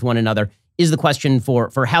conflict with one another is the question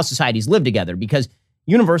for how societies live together. Because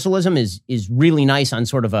universalism is really nice on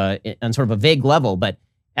sort of a vague level, but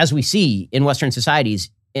as we see in Western societies,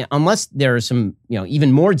 unless there are some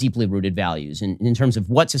even more deeply rooted values in terms of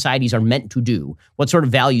what societies are meant to do, what sort of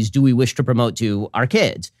values do we wish to promote to our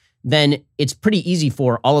kids, then it's pretty easy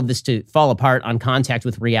for all of this to fall apart on contact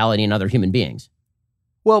with reality and other human beings.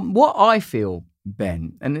 Well, what I feel,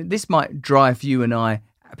 Ben, and this might drive you and I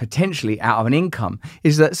potentially out of an income,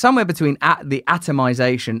 is that somewhere between the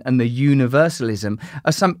atomization and the universalism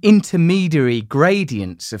are some intermediary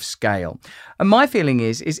gradients of scale. And my feeling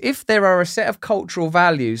is if there are a set of cultural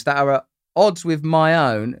values that are at odds with my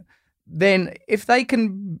own, then if they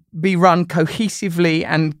can be run cohesively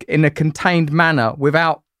and in a contained manner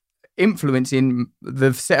without influencing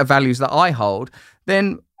the set of values that I hold,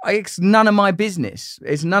 then it's none of my business.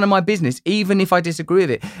 It's none of my business, even if I disagree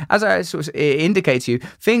with it. As I sort of indicate to you,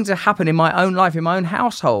 things that happen in my own life, in my own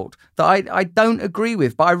household, that I don't agree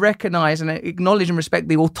with, but I recognise and acknowledge and respect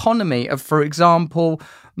the autonomy of, for example,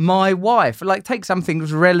 my wife. Like, take something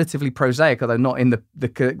that's relatively prosaic, although not in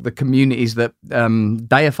the communities that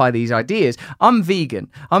deify these ideas. I'm vegan.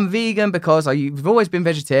 I'm vegan because I've always been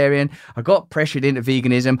vegetarian. I got pressured into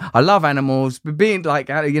veganism. I love animals. Being like,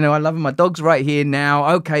 I love my dogs right here now.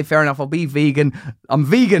 Okay, fair enough. I'll be vegan. I'm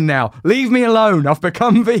vegan now. Leave me alone. I've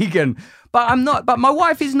become vegan. But I'm not. But my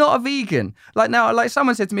wife is not a vegan. Like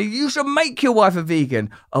someone said to me, you should make your wife a vegan.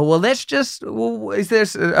 Oh, well, is there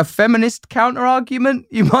a feminist counter argument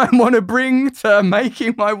you might want to bring to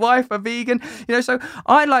making my wife a vegan? So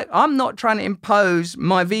I'm not trying to impose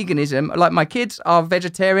my veganism. Like, my kids are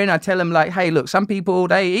vegetarian. I tell them, like, hey, look, some people,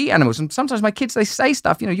 they eat animals. And sometimes my kids, they say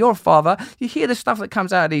stuff. You're a father. You hear the stuff that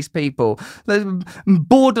comes out of these people. The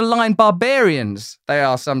borderline barbarians they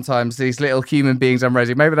are sometimes, these little human beings I'm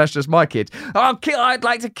raising. Maybe that's just my kids. I'd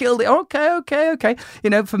like to kill the. Okay.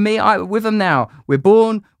 For me, with them now. We're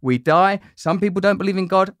born, we die. Some people don't believe in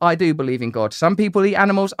God. I do believe in God. Some people eat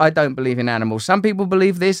animals. I don't believe in animals. Some people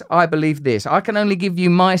believe this. I believe this. I can only give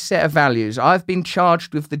you my set of values. I've been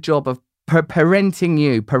charged with the job of parenting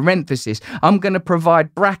you, parenthesis. I'm going to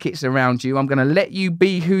provide brackets around you. I'm going to let you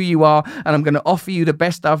be who you are, and I'm going to offer you the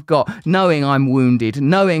best I've got, knowing I'm wounded,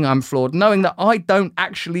 knowing I'm flawed, knowing that I don't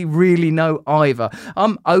actually really know either.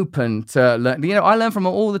 I'm open to learn. I learn from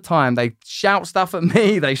them all the time. They shout stuff at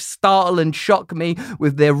me. They startle and shock me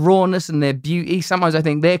with their rawness and their beauty. Sometimes I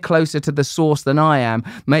think they're closer to the source than I am.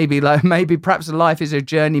 Maybe perhaps life is a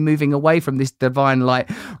journey moving away from this divine light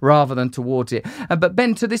rather than towards it. But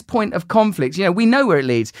Ben, to this point of conflicts, we know where it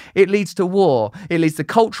leads. It leads to war. It leads to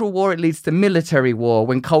cultural war. It leads to military war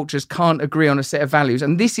when cultures can't agree on a set of values.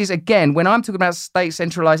 And this is, again, when I'm talking about state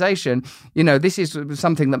centralization, this is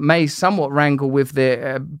something that may somewhat wrangle with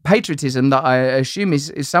the patriotism that I assume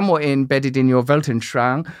is somewhat embedded in your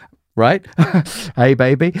Weltanschauung. Right? Hey,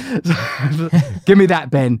 baby. Give me that,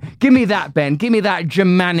 Ben. Give me that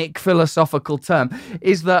Germanic philosophical term.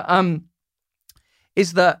 Is that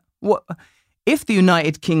what if the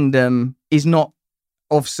United Kingdom is not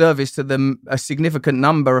of service to a significant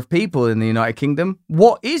number of people in the United Kingdom,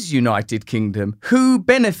 what is United Kingdom? Who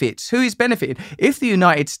benefits? Who is benefited? If the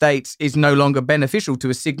United States is no longer beneficial to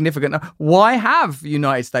a significant number, why have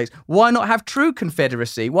United States? Why not have true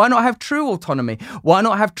confederacy? Why not have true autonomy? Why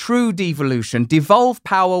not have true devolution? Devolve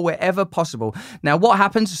power wherever possible. Now, what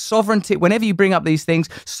happens? Sovereignty, whenever you bring up these things,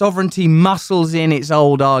 sovereignty muscles in its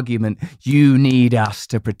old argument. You need us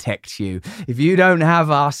to protect you. If you don't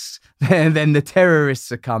have us, then the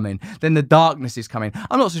terrorists are coming. Then the darkness is coming.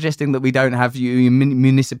 I'm not suggesting that we don't have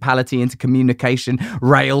municipality, intercommunication,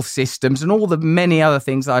 rail systems, and all the many other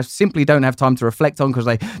things that I simply don't have time to reflect on because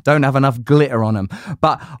they don't have enough glitter on them.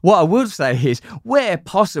 But what I would say is, where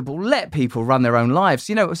possible, let people run their own lives.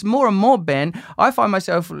 It's more and more, Ben, I find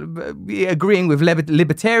myself agreeing with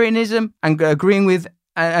libertarianism and agreeing with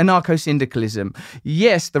anarcho-syndicalism.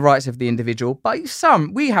 Yes, the rights of the individual, but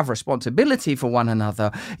we have responsibility for one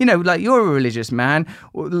another. Like, you're a religious man.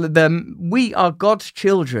 We are God's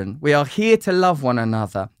children. We are here to love one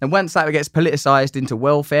another. And once that gets politicized into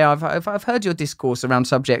welfare, I've heard your discourse around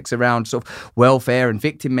subjects around sort of welfare and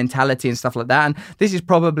victim mentality and stuff like that. And this is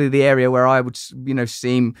probably the area where I would,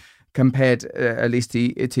 seem, compared at least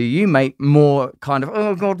to you, mate, more kind of,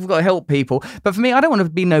 oh God, we've got to help people. But for me, I don't want to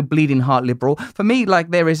be no bleeding heart liberal. For me,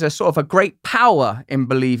 like, there is a sort of a great power in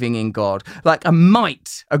believing in God, like a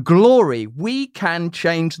might, a glory. We can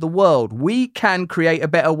change the world. We can create a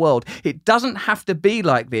better world. It doesn't have to be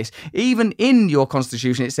like this. Even in your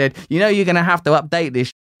constitution, it said, you're going to have to update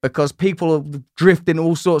this because people drift in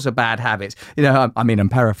all sorts of bad habits. I'm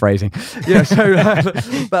paraphrasing.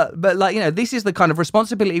 But this is the kind of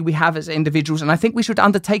responsibility we have as individuals, and I think we should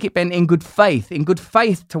undertake it, Ben, in good faith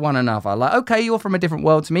to one another. Like, okay, you're from a different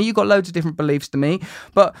world to me, you've got loads of different beliefs to me,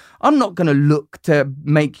 but I'm not going to look to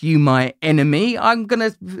make you my enemy. I'm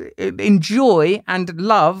going to enjoy and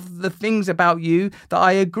love the things about you that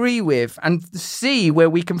I agree with and see where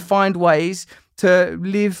we can find ways to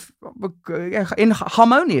live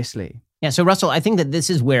harmoniously. Yeah, so Russell, I think that this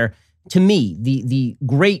is where, to me, the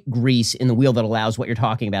great grease in the wheel that allows what you're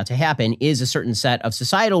talking about to happen is a certain set of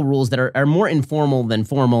societal rules that are more informal than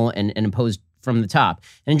formal and imposed from the top.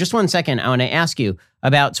 And in just 1 second, I want to ask you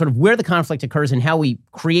about sort of where the conflict occurs and how we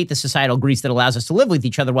create the societal grease that allows us to live with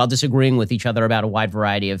each other while disagreeing with each other about a wide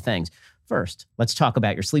variety of things. First, let's talk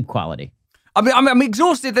about your sleep quality. I'm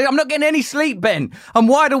exhausted. I'm not getting any sleep, Ben. I'm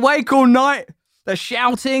wide awake all night. They're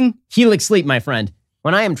shouting. Helix sleep, my friend.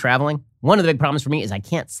 When I am traveling, One of the big problems for me is I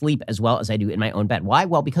can't sleep as well as I do in my own bed. Why?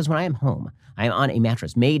 Well, because when I am home, I am on a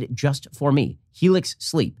mattress made just for me, Helix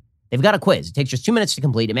Sleep. They've got a quiz. It takes just 2 minutes to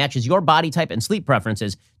complete. It matches your body type and sleep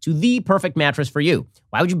preferences to the perfect mattress for you.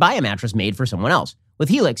 Why would you buy a mattress made for someone else? With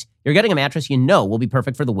Helix, you're getting a mattress you know will be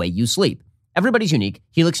perfect for the way you sleep. Everybody's unique.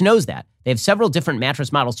 Helix knows that. They have several different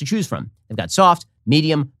mattress models to choose from. They've got soft,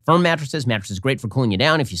 medium, firm mattresses great for cooling you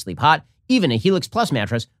down if you sleep hot, even a Helix Plus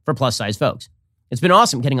mattress for plus-size folks. It's been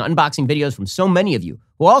awesome getting unboxing videos from so many of you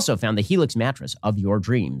who also found the Helix mattress of your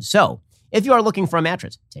dreams. So, if you are looking for a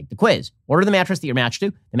mattress, take the quiz. Order the mattress that you're matched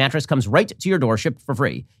to. The mattress comes right to your door, shipped for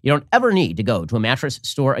free. You don't ever need to go to a mattress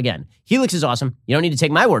store again. Helix is awesome. You don't need to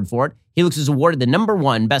take my word for it. Helix is awarded the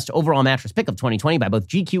 #1 best overall mattress pick of 2020 by both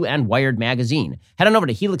GQ and Wired Magazine. Head on over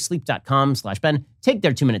to helixsleep.com/Ben. Take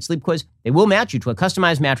their 2-minute sleep quiz. They will match you to a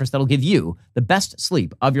customized mattress that'll give you the best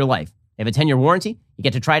sleep of your life. They have a 10-year warranty. You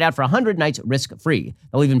get to try it out for 100 nights risk-free.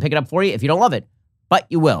 They'll even pick it up for you if you don't love it, but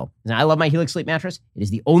you will. Now, I love my Helix Sleep mattress. It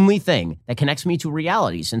is the only thing that connects me to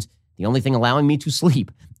reality, since the only thing allowing me to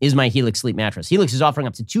sleep is my Helix Sleep mattress. Helix is offering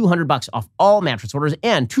up to $200 off all mattress orders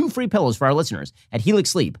and 2 free pillows for our listeners at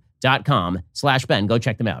helixsleep.com/Ben. Go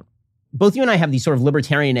check them out. Both you and I have these sort of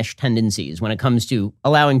libertarianish tendencies when it comes to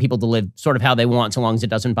allowing people to live sort of how they want, so long as it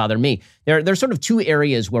doesn't bother me. There's sort of 2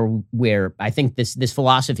 areas where I think this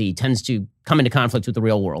philosophy tends to come into conflict with the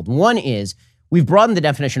real world. One is we've broadened the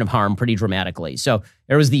definition of harm pretty dramatically. So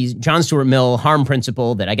there was the John Stuart Mill harm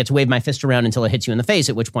principle that I get to wave my fist around until it hits you in the face,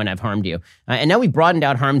 at which point I've harmed you. And now we've broadened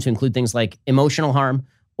out harm to include things like emotional harm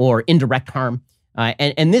or indirect harm.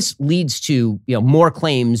 And this leads to more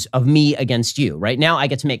claims of me against you. Right now, I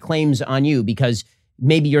get to make claims on you because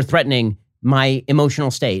maybe you're threatening my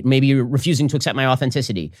emotional state. Maybe you're refusing to accept my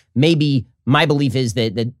authenticity. Maybe my belief is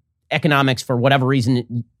that economics, for whatever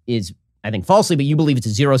reason, is, I think falsely, but you believe it's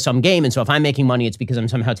a zero-sum game. And so if I'm making money, it's because I'm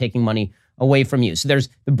somehow taking money away from you. So there's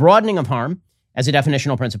the broadening of harm as a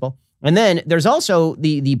definitional principle. And then there's also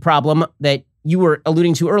the problem that you were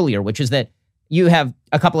alluding to earlier, which is that you have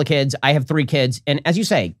a couple of kids, I have 3 kids. And as you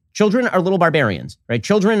say, children are little barbarians, right?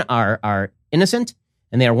 Children are innocent,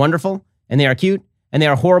 and they are wonderful, and they are cute, and they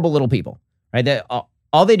are horrible little people, right?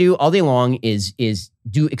 All they do all day long is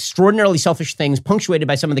do extraordinarily selfish things, punctuated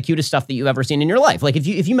by some of the cutest stuff that you've ever seen in your life. Like if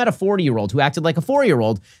you met a 40-year-old who acted like a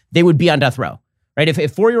 4-year-old, they would be on death row, right? If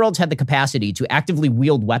 4-year-olds had the capacity to actively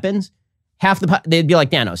wield weapons, they'd be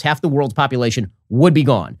like Thanos. Half the world's population would be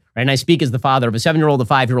gone, right? And I speak as the father of a 7-year-old, a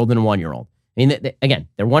 5-year-old, and a 1-year-old. I mean, again,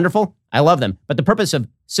 they're wonderful. I love them. But the purpose of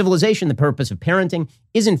civilization, the purpose of parenting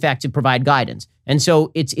is, in fact, to provide guidance. And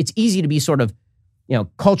so it's easy to be sort of,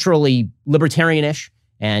 culturally libertarianish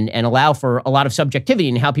and allow for a lot of subjectivity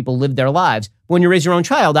in how people live their lives. When you raise your own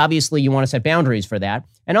child, obviously, you want to set boundaries for that.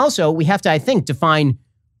 And also, we have to, I think, define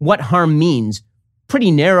what harm means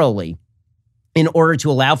pretty narrowly in order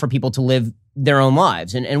to allow for people to live their own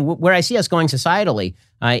lives. And where I see us going societally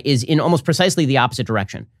is in almost precisely the opposite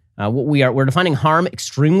direction. We're defining harm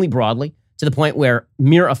extremely broadly to the point where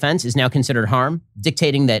mere offense is now considered harm,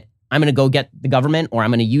 dictating that I'm going to go get the government or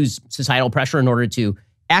I'm going to use societal pressure in order to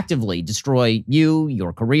actively destroy you,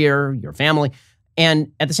 your career, your family.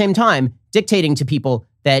 And at the same time, dictating to people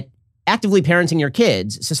that actively parenting your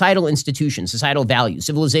kids, societal institutions, societal values,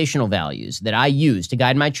 civilizational values that I use to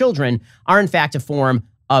guide my children are in fact a form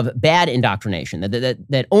of bad indoctrination,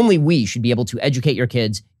 that only we should be able to educate your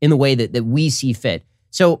kids in the way that we see fit.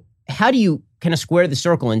 So how do you kind of square the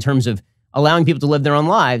circle in terms of allowing people to live their own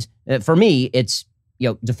lives? For me, it's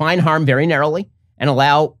define harm very narrowly and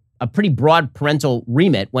allow a pretty broad parental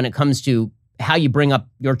remit when it comes to how you bring up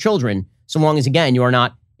your children, so long as, again, you are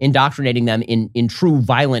not indoctrinating them in true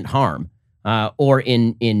violent harm or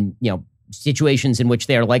in situations in which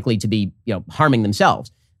they are likely to be harming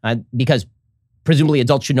themselves. Because presumably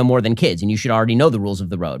adults should know more than kids, and you should already know the rules of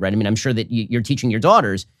the road, right? I mean, I'm sure that you're teaching your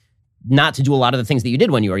daughters not to do a lot of the things that you did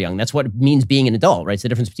when you were young. That's what it means being an adult, right? It's the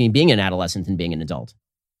difference between being an adolescent and being an adult.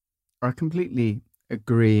 I completely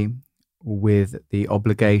agree with the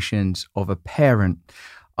obligations of a parent.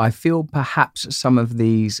 I feel perhaps some of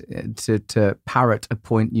these, to parrot a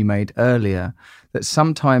point you made earlier, that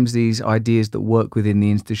sometimes these ideas that work within the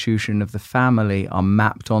institution of the family are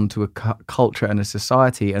mapped onto a culture and a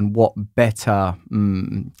society, and what better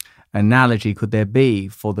analogy could there be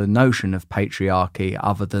for the notion of patriarchy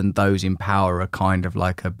other than those in power are kind of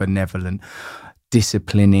like a benevolent,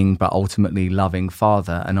 disciplining but ultimately loving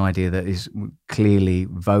father, an idea that is clearly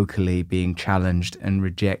vocally being challenged and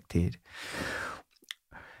rejected.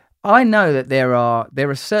 I know that there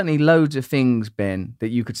are certainly loads of things, Ben, that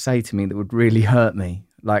you could say to me that would really hurt me.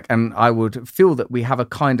 And I would feel that we have a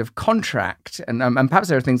kind of contract, and perhaps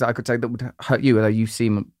there are things that I could say that would hurt you, although you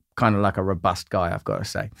seem kind of like a robust guy, I've got to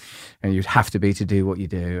say, and you'd have to be to do what you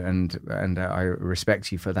do, and I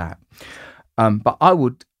respect you for that. But I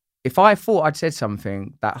would, if I thought I'd said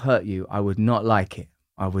something that hurt you, I would not like it.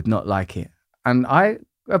 I would not like it, and I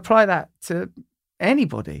apply that to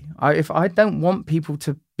anybody. If I don't want people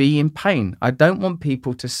to be in pain, I don't want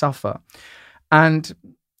people to suffer, and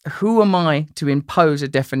who am I to impose a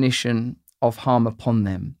definition of harm upon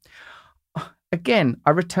them? Again,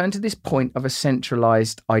 I return to this point of a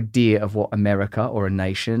centralized idea of what America or a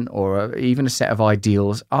nation or even a set of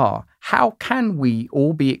ideals are. How can we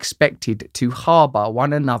all be expected to harbor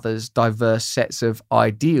one another's diverse sets of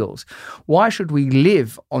ideals? Why should we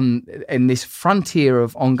live in this frontier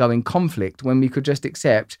of ongoing conflict when we could just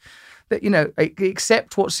accept that,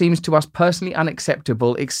 accept what seems to us personally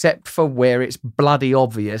unacceptable, except for where it's bloody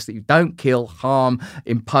obvious that you don't kill, harm,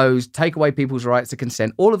 impose, take away people's rights to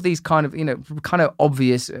consent, all of these kind of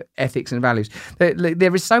obvious ethics and values.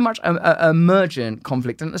 There is so much emergent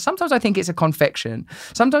conflict. And sometimes I think it's a confection.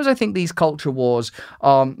 Sometimes I think these culture wars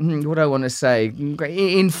are, what do I want to say,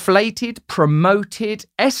 inflated, promoted,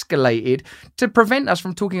 escalated to prevent us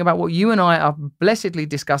from talking about what you and I are blessedly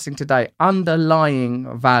discussing today,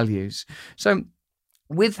 underlying values. So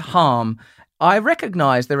with harm, I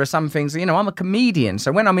recognize there are some things, I'm a comedian.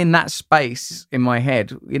 So when I'm in that space in my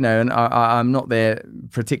head, and I'm not there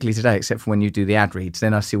particularly today, except for when you do the ad reads,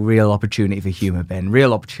 then I see real opportunity for humor, Ben,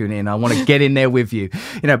 real opportunity. And I want to get in there with you,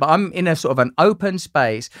 but I'm in a sort of an open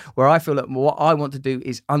space where I feel that what I want to do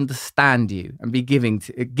is understand you and be giving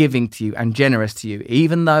to you and generous to you,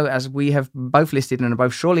 even though, as we have both listed and are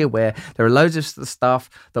both surely aware, there are loads of stuff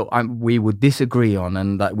that we would disagree on,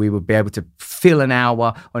 and that we would be able to fill an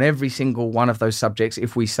hour on every single one of those subjects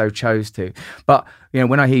if we so chose to. But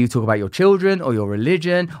when I hear you talk about your children or your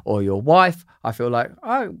religion or your wife, I feel like,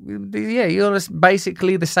 oh yeah, you're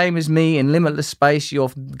basically the same as me in limitless space.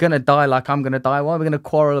 You're gonna die like I'm gonna die. Why are we gonna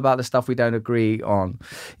quarrel about the stuff we don't agree on?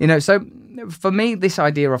 So for me, this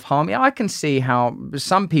idea of harm, I can see how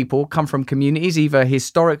some people come from communities either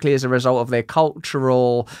historically as a result of their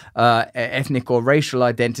cultural, ethnic or racial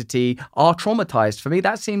identity are traumatized. For me,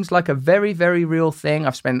 that seems like a very, very real thing.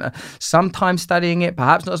 I've spent some time studying it,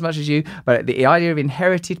 perhaps not as much as you, but the idea of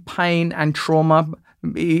inherited pain and trauma,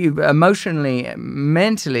 emotionally,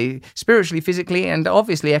 mentally, spiritually, physically, and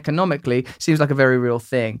obviously economically, seems like a very real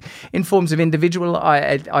thing. In forms of individual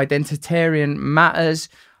identitarian matters,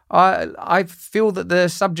 I feel that the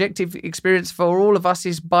subjective experience for all of us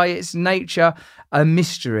is by its nature a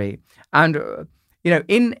mystery. And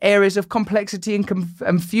in areas of complexity and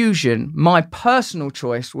confusion, my personal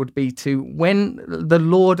choice would be to, when the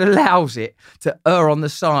Lord allows it, to err on the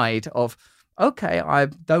side of, okay, I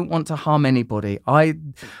don't want to harm anybody. I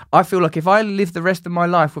feel like if I live the rest of my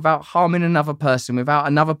life without harming another person, without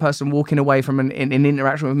another person walking away from an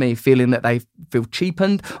interaction with me feeling that they feel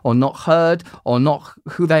cheapened or not heard or not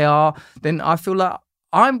who they are, then I feel like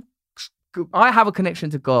I have a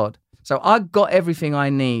connection to God. So I got everything I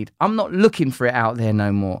need. I'm not looking for it out there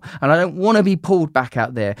no more. And I don't want to be pulled back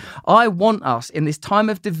out there. I want us in this time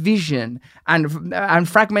of division and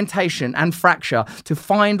fragmentation and fracture to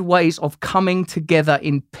find ways of coming together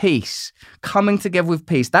in peace, coming together with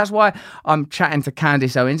peace. That's why I'm chatting to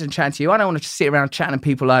Candace Owens and chatting to you. I don't want to sit around chatting to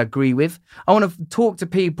people I agree with. I want to talk to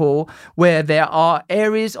people where there are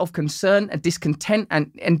areas of concern and discontent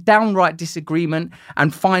and downright disagreement,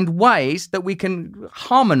 and find ways that we can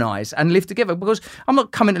harmonize and live together. Because I'm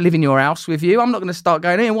not coming to live in your house with you. I'm not going to start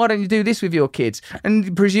going, hey, why don't you do this with your kids?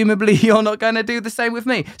 And presumably you're not going to do the same with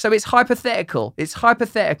me. So it's hypothetical. It's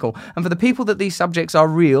hypothetical. And for the people that these subjects are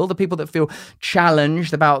real, the people that feel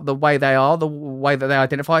challenged about the way they are, the way that they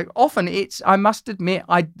identify, often I must admit,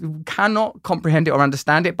 I cannot comprehend it or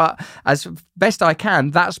understand it, but as best I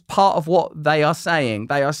can, that's part of what they are saying.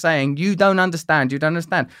 They are saying, you don't understand.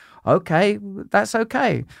 Okay, that's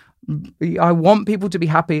okay. I want people to be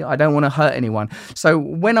happy. I don't want to hurt anyone. So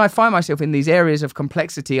when I find myself in these areas of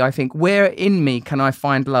complexity, I think, where in me can I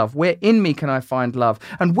find love? Where in me can I find love?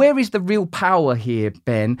 And where is the real power here,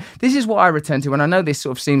 Ben? This is what I return to. And I know this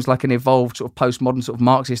sort of seems like an evolved sort of postmodern sort of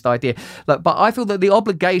Marxist idea, but I feel that the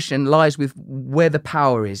obligation lies with where the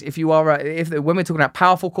power is. When we're talking about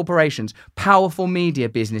powerful corporations, powerful media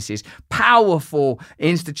businesses, powerful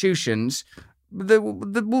institutions,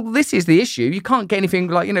 this is the issue. You can't get anything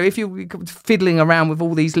like, if you're fiddling around with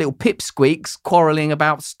all these little pipsqueaks quarreling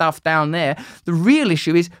about stuff down there. The real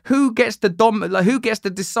issue is who gets to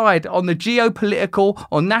decide on the geopolitical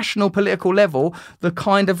or national political level the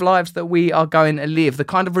kind of lives that we are going to live, the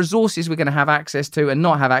kind of resources we're going to have access to and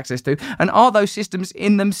not have access to, and are those systems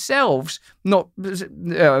in themselves not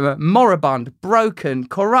moribund, broken,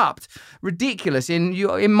 corrupt, ridiculous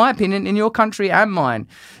in my opinion, in your country and mine.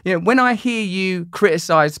 When I hear you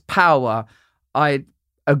criticize power, I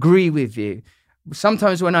agree with you.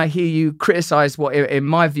 Sometimes when I hear you criticize what, in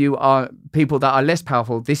my view, are people that are less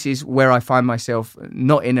powerful, this is where I find myself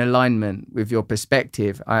not in alignment with your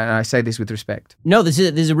perspective. I say this with respect. No, this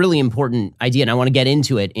is a really important idea, and I want to get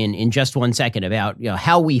into it in just 1 second about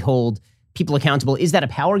how we hold people accountable. Is that a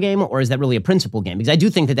power game, or is that really a principle game? Because I do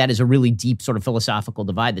think that is a really deep sort of philosophical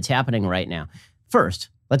divide that's happening right now. First,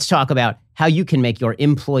 let's talk about how you can make your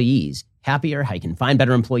employees happier, how you can find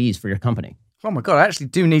better employees for your company. Oh my God, I actually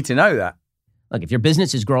do need to know that. Look, if your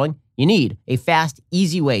business is growing, you need a fast,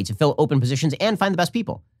 easy way to fill open positions and find the best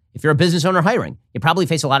people. If you're a business owner hiring, you probably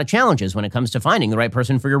face a lot of challenges when it comes to finding the right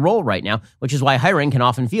person for your role right now, which is why hiring can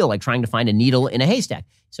often feel like trying to find a needle in a haystack.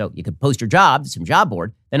 So you could post your job to some job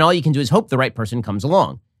board, then all you can do is hope the right person comes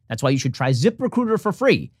along. That's why you should try ZipRecruiter for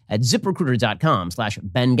free at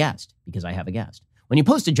ziprecruiter.com/BenGuest, because I have a guest. When you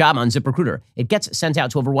post a job on ZipRecruiter, it gets sent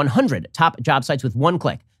out to over 100 top job sites with one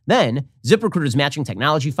click. Then, ZipRecruiter's matching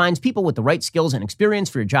technology finds people with the right skills and experience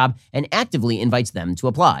for your job and actively invites them to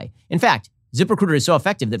apply. In fact, ZipRecruiter is so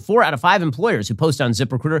effective that 4 out of 5 employers who post on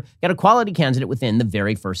ZipRecruiter get a quality candidate within the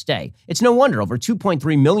very first day. It's no wonder over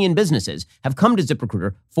 2.3 million businesses have come to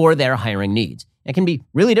ZipRecruiter for their hiring needs. It can be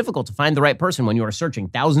really difficult to find the right person when you are searching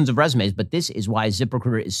thousands of resumes, but this is why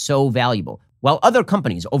ZipRecruiter is so valuable. While other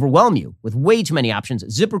companies overwhelm you with way too many options,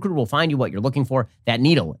 ZipRecruiter will find you what you're looking for, that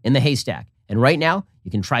needle in the haystack. And right now,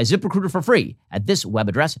 you can try ZipRecruiter for free at this web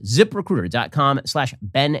address,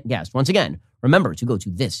 ziprecruiter.com/BenGuest. Once again, remember to go to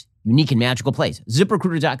this unique and magical place,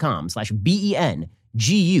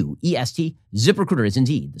 ziprecruiter.com/BenGuest. ZipRecruiter is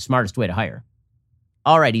indeed the smartest way to hire.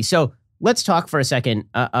 Alrighty, so let's talk for a second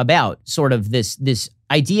about sort of this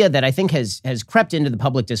idea that I think has crept into the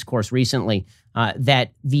public discourse recently,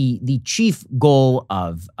 that the chief goal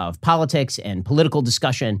of politics and political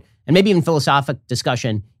discussion, and maybe even philosophic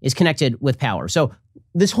discussion, is connected with power. So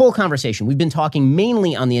this whole conversation, we've been talking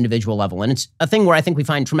mainly on the individual level, and it's a thing where I think we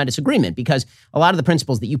find tremendous agreement, because a lot of the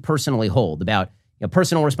principles that you personally hold about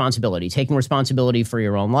personal responsibility, taking responsibility for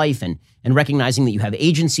your own life, and recognizing that you have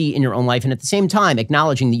agency in your own life, and at the same time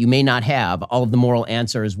acknowledging that you may not have all of the moral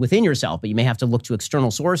answers within yourself, but you may have to look to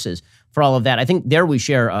external sources for all of that. I think there we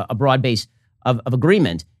share a broad base of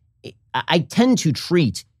agreement. I tend to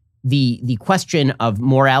treat the question of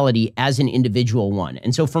morality as an individual one.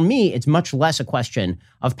 And so for me, it's much less a question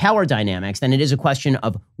of power dynamics than it is a question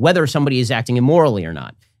of whether somebody is acting immorally or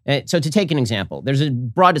not. So to take an example, there's a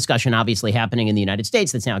broad discussion obviously happening in the United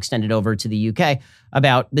States that's now extended over to the UK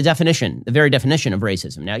about the very definition of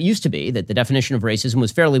racism. Now, it used to be that the definition of racism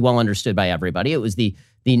was fairly well understood by everybody. It was the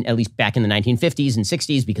at least back in the 1950s and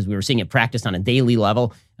 60s, because we were seeing it practiced on a daily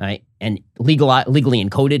level and legally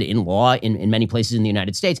encoded in law in many places in the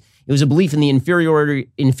United States. It was a belief in the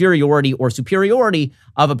inferiority or superiority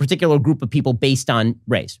of a particular group of people based on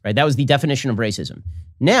race, right? That was the definition of racism.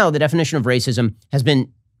 Now, the definition of racism has been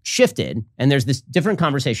shifted, and there's this different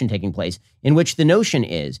conversation taking place in which the notion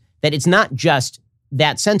is that it's not just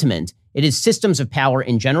that sentiment, it is systems of power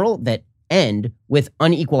in general that end with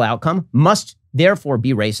unequal outcome must therefore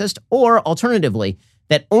be racist, or alternatively,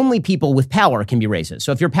 that only people with power can be racist.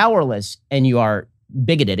 So if you're powerless and you are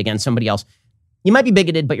bigoted against somebody else, you might be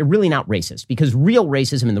bigoted, but you're really not racist, because real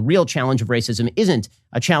racism and the real challenge of racism isn't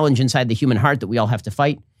a challenge inside the human heart that we all have to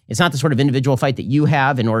fight. It's not the sort of individual fight that you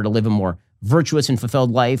have in order to live a more virtuous and fulfilled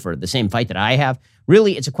life, or the same fight that I have.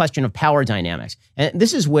 Really, it's a question of power dynamics. And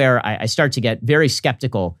this is where I start to get very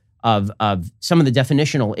skeptical of some of the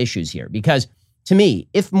definitional issues here. Because to me,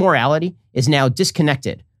 if morality is now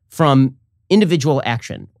disconnected from individual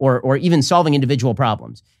action or even solving individual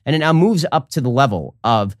problems, and it now moves up to the level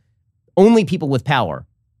of only people with power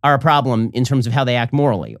are a problem in terms of how they act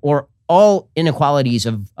morally, or all inequalities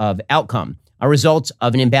of outcome are results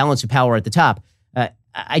of an imbalance of power at the top,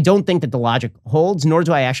 I don't think that the logic holds, nor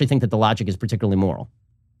do I actually think that the logic is particularly moral.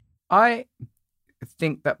 I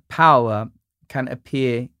think that power can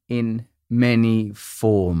appear in many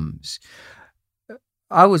forms.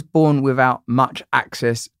 I was born without much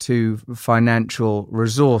access to financial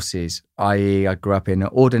resources, i.e. I grew up in an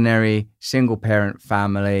ordinary single-parent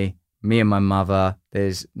family. Me and my mother,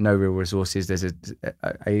 there's no real resources. There's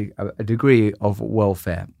a degree of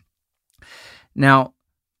welfare. Now,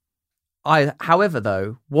 I, however,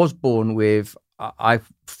 though, was born with, I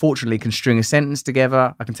fortunately can string a sentence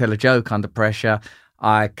together. I can tell a joke under pressure.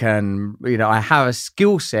 I can, I have a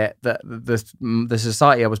skill set that the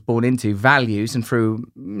society I was born into values, and through,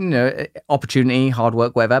 opportunity, hard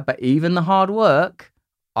work, whatever. But even the hard work,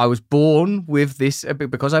 I was born with this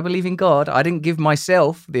because I believe in God. I didn't give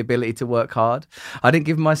myself the ability to work hard. I didn't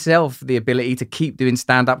give myself the ability to keep doing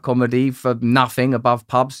stand-up comedy for nothing above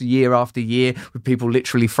pubs year after year with people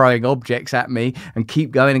literally throwing objects at me and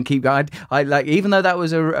keep going and keep going. I like, even though that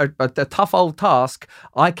was a tough old task,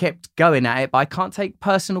 I kept going at it, but I can't take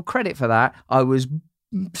personal credit for that. I was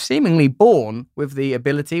seemingly born with the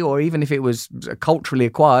ability, or even if it was culturally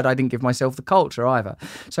acquired, I didn't give myself the culture either.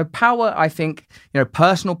 So power, I think,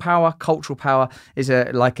 personal power, cultural power is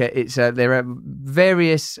there are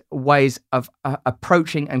various ways of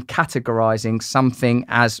approaching and categorizing something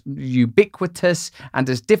as ubiquitous and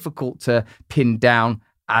as difficult to pin down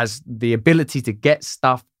as the ability to get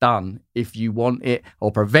stuff done if you want it,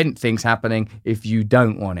 or prevent things happening if you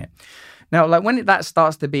don't want it. Now, like when that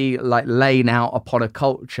starts to be like laying out upon a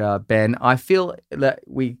culture, Ben, I feel that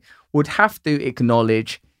we would have to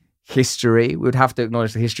acknowledge history. We would have to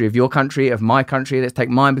acknowledge the history of your country, of my country. Let's take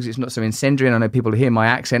mine because it's not so incendiary. And I know people hear my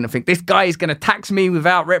accent and think, this guy is going to tax me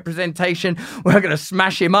without representation. We're going to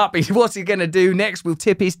smash him up. What's he going to do next? We'll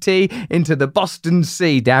tip his tea into the Boston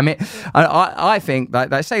Sea, damn it. I think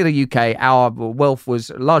that, say the UK, our wealth was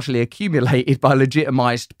largely accumulated by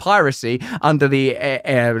legitimised piracy under the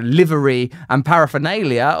livery and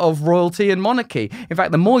paraphernalia of royalty and monarchy. In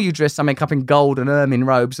fact, the more you dress something up in gold and ermine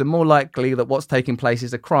robes, the more likely that what's taking place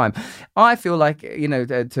is a crime. I feel like,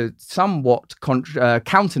 to somewhat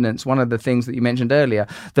countenance one of the things that you mentioned earlier,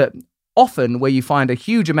 that often where you find a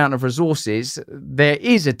huge amount of resources, there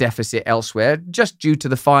is a deficit elsewhere, just due to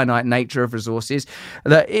the finite nature of resources.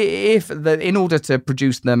 That in order to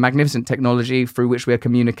produce the magnificent technology through which we are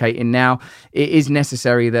communicating now, it is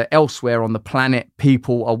necessary that elsewhere on the planet,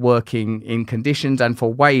 people are working in conditions and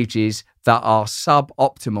for wages that are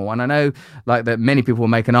suboptimal. And I know like that many people will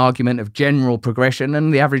make an argument of general progression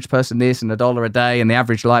and the average person this and $1 a day and the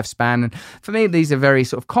average lifespan. And for me, these are very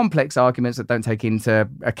sort of complex arguments that don't take into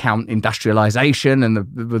account industrialization and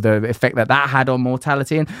the effect that had on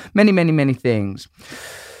mortality and many, many, many things.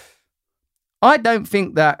 I don't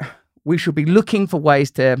think that we should be looking for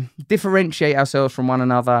ways to differentiate ourselves from one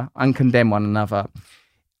another and condemn one another.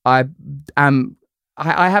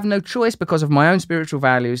 I have no choice because of my own spiritual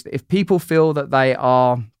values. If people feel that they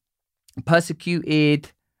are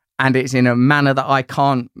persecuted and it's in a manner that I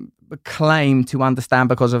can't claim to understand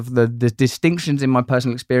because of the distinctions in my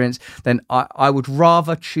personal experience, then I would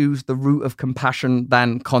rather choose the route of compassion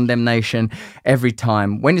than condemnation every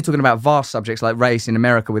time. When you're talking about vast subjects like race in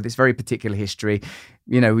America with its very particular history,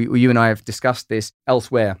 you and I have discussed this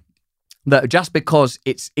elsewhere, that just because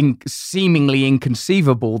it's seemingly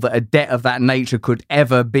inconceivable that a debt of that nature could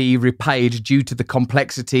ever be repaid due to the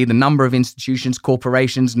complexity, the number of institutions,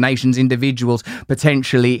 corporations, nations, individuals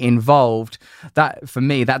potentially involved, that for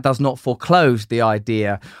me, that does not foreclose the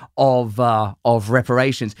idea of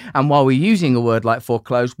reparations. And while we're using a word like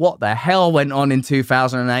foreclose, what the hell went on in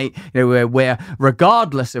 2008, where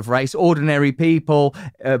regardless of race, ordinary people,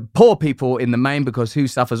 poor people in the main, because who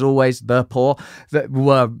suffers always? The poor, that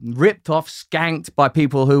were ripped off, skanked by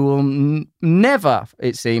people who will never,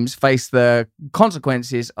 it seems, face the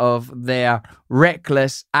consequences of their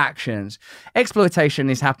reckless actions. Exploitation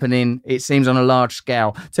is happening, it seems, on a large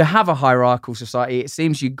scale. To have a hierarchical society, it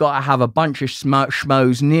seems you've got to have a bunch of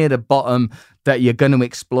schmoes near the bottom that you're going to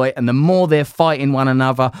exploit, and the more they're fighting one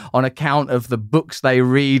another on account of the books they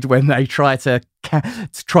read when they try to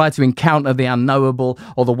encounter the unknowable,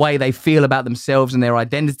 or the way they feel about themselves and their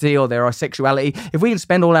identity or their sexuality, if we can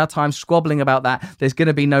spend all our time squabbling about that, there's going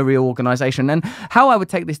to be no real organization. And how I would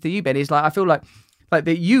take this to you, Ben, is like, I feel like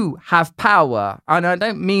that you have power, and I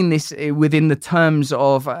don't mean this within the terms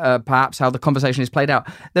of perhaps how the conversation is played out.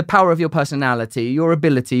 The power of your personality, your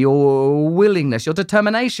ability, your willingness, your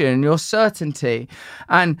determination, your certainty.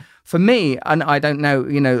 And for me, and I don't know,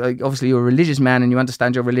 obviously you're a religious man and you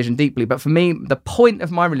understand your religion deeply, but for me, the point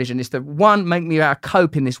of my religion is to, one, make me able to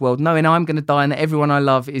cope in this world, knowing I'm going to die and that everyone I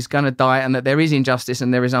love is going to die and that there is injustice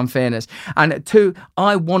and there is unfairness. And two,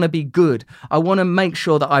 I want to be good. I want to make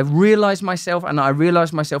sure that I realize myself, and I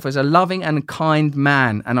realize myself as a loving and kind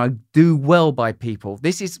man, and I do well by people.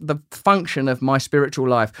 This is the function of my spiritual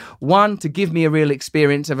life. One, to give me a real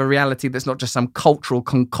experience of a reality that's not just some cultural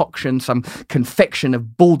concoction, some confection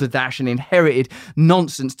of balderdash and inherited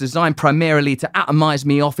nonsense designed primarily to atomize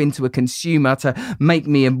me off into a consumer, to make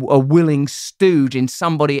me a willing stooge in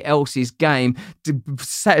somebody else's game, to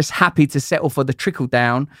set us happy to settle for the trickle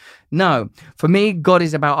down. No, for me, God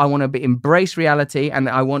is about I want to embrace reality, and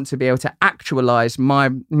I want to be able to actualize my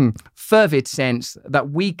fervid sense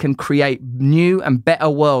that we can create new and better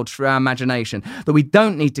worlds through our imagination, that we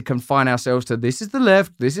don't need to confine ourselves to this is the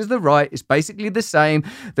left, this is the right, it's basically the same,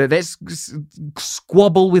 that let's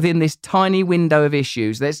squabble within this tiny window of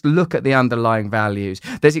issues. Let's look at the underlying values.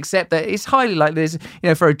 Let's accept that it's highly likely there's,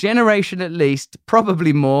 for a generation at least,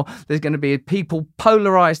 probably more, there's going to be people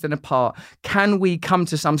polarized and apart. Can we come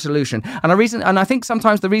to some solution? And I think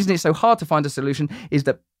sometimes the reason it's so hard to find a solution is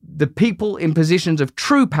that the people in positions of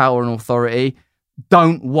true power and authority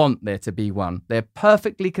don't want there to be one. They're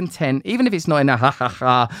perfectly content, even if it's not in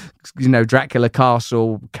a Dracula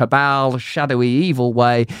Castle, cabal, shadowy, evil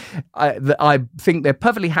way. I think they're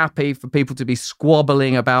perfectly happy for people to be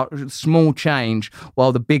squabbling about small change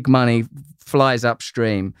while the big money flies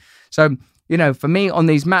upstream. So, for me on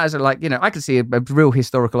these matters, I can see a real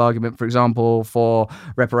historical argument, for example, for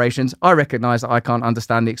reparations. I recognize that I can't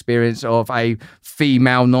understand the experience of a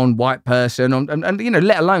female non-white person and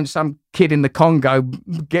let alone some kid in the Congo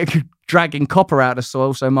dragging copper out of the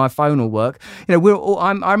soil so my phone will work.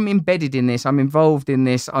 I'm embedded in this. I'm involved in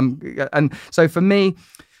this. And so for me,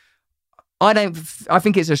 I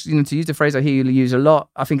think it's to use the phrase I hear you use a lot,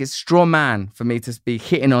 I think it's straw man for me to be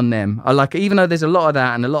hitting on them. Even though there's a lot of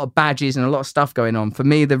that and a lot of badges and a lot of stuff going on, for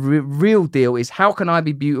me, the real deal is how can I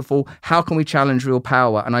be beautiful? How can we challenge real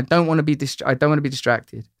power? And I don't want to be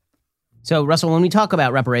distracted. So, Russell, when we talk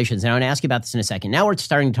about reparations, and I want to ask you about this in a second, now we're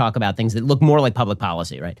starting to talk about things that look more like public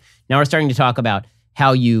policy, right? Now we're starting to talk about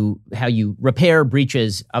how you repair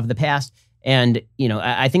breaches of the past. And,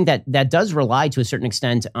 I think that does rely to a certain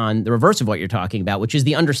extent on the reverse of what you're talking about, which is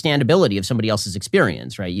the understandability of somebody else's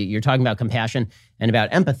experience, right? You're talking about compassion and about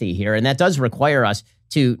empathy here. And that does require us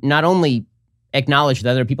to not only acknowledge that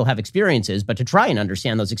other people have experiences, but to try and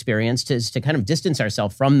understand those experiences, to kind of distance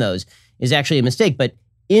ourselves from those is actually a mistake. But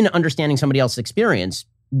in understanding somebody else's experience,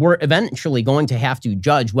 we're eventually going to have to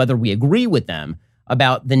judge whether we agree with them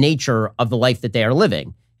about the nature of the life that they are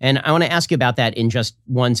living. And I want to ask you about that in just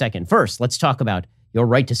 1 second. First, let's talk about your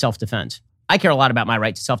right to self-defense. I care a lot about my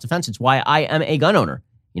right to self-defense. It's why I am a gun owner.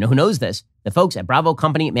 You know who knows this? The folks at Bravo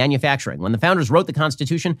Company Manufacturing. When the founders wrote the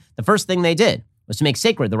Constitution, the first thing they did was to make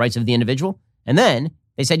sacred the rights of the individual. And then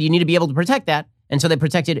they said you need to be able to protect that. And so they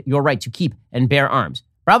protected your right to keep and bear arms.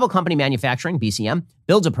 Bravo Company Manufacturing, BCM,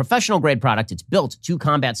 builds a professional-grade product. It's built to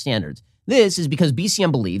combat standards. This is because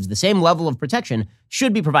BCM believes the same level of protection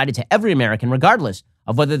should be provided to every American, regardless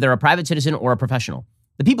of whether they're a private citizen or a professional.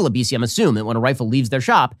 The people at BCM assume that when a rifle leaves their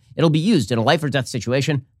shop, it'll be used in a life or death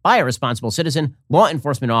situation by a responsible citizen, law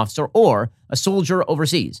enforcement officer, or a soldier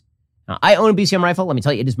overseas. Now, I own a BCM rifle. Let me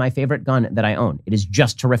tell you, it is my favorite gun that I own. It is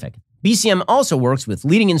just terrific. BCM also works with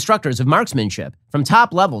leading instructors of marksmanship from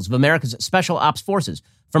top levels of America's Special Ops Forces,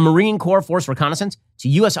 from Marine Corps Force Reconnaissance to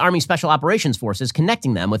U.S. Army Special Operations Forces,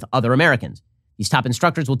 connecting them with other Americans. These top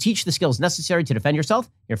instructors will teach the skills necessary to defend yourself,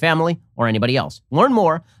 your family, or anybody else. Learn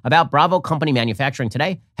more about Bravo Company Manufacturing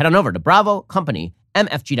today. Head on over to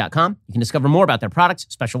BravoCompanyMFG.com. You can discover more about their products,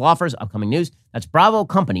 special offers, upcoming news. That's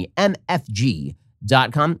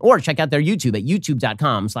BravoCompanyMFG.com. Or check out their YouTube at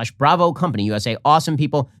youtube.com/Bravo Company USA. Awesome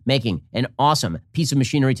people making an awesome piece of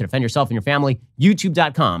machinery to defend yourself and your family.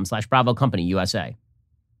 YouTube.com/Bravo Company USA.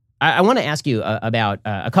 I want to ask you about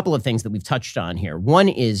a couple of things that we've touched on here. One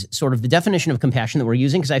is sort of the definition of compassion that we're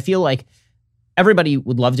using, because I feel like everybody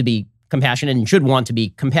would love to be compassionate and should want to be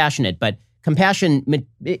compassionate, but compassion,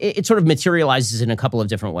 it sort of materializes in a couple of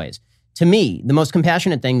different ways. To me, the most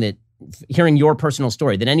compassionate thing that, hearing your personal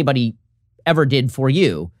story, that anybody ever did for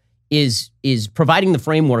you is providing the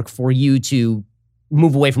framework for you to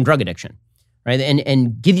move away from drug addiction, right?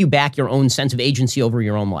 And give you back your own sense of agency over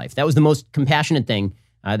your own life. That was the most compassionate thing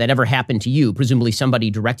that ever happened to you. Presumably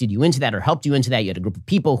somebody directed you into that or helped you into that. You had a group of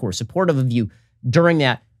people who were supportive of you during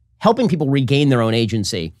that, helping people regain their own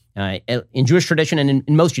agency. In Jewish tradition and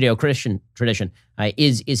in most Judeo-Christian tradition,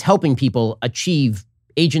 is helping people achieve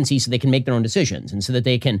agency so they can make their own decisions, and so that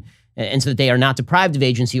they are not deprived of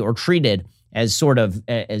agency or treated as sort of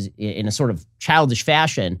as in a sort of childish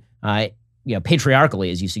fashion,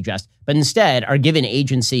 patriarchally, as you suggest, but instead are given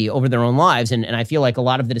agency over their own lives. And I feel like a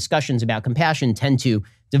lot of the discussions about compassion tend to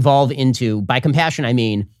devolve into, by compassion, I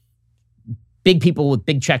mean, big people with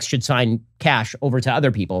big checks should sign cash over to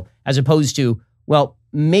other people, as opposed to, well,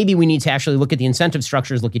 maybe we need to actually look at the incentive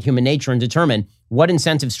structures, look at human nature, and determine what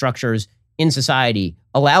incentive structures in society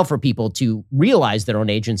allow for people to realize their own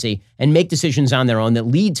agency and make decisions on their own that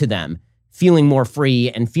lead to them feeling more free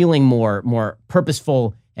and feeling more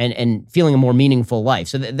purposeful and feeling a more meaningful life.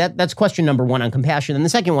 So that's question number one on compassion. And the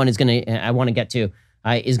second one is I want to get to,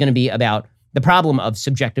 is going to be about the problem of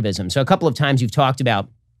subjectivism. So a couple of times you've talked about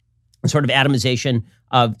a sort of atomization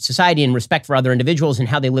of society and respect for other individuals and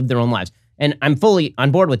how they live their own lives. And I'm fully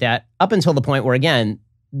on board with that up until the point where, again,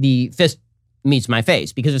 the fist meets my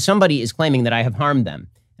face. Because if somebody is claiming that I have harmed them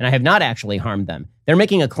and I have not actually harmed them, they're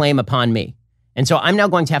making a claim upon me. And so I'm now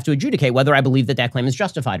going to have to adjudicate whether I believe that that claim is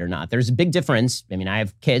justified or not. There's a big difference. I mean, I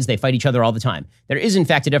have kids. They fight each other all the time. There is, in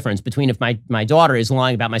fact, a difference between if my daughter is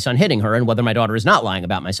lying about my son hitting her and whether my daughter is not lying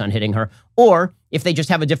about my son hitting her, or if they just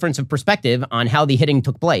have a difference of perspective on how the hitting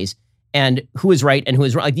took place and who is right and who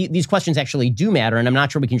is wrong. Like, these questions actually do matter, and I'm not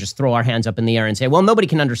sure we can just throw our hands up in the air and say, well, nobody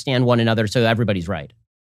can understand one another, so everybody's right.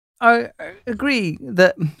 I agree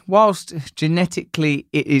that whilst genetically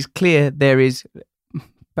it is clear there is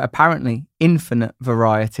apparently infinite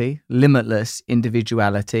variety, limitless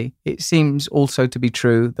individuality, it seems also to be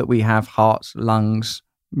true that we have hearts, lungs,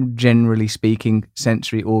 generally speaking,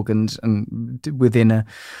 sensory organs, and within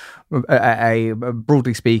a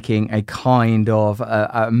broadly speaking, a kind of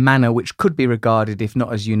a manner which could be regarded, if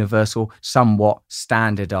not as universal, somewhat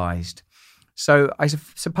standardized. So I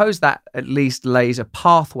suppose that at least lays a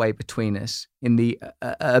pathway between us in the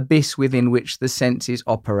abyss within which the senses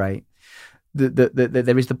operate.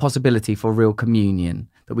 There is the possibility for real communion,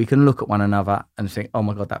 that we can look at one another and think, oh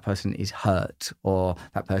my God, that person is hurt, or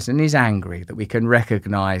that person is angry, that we can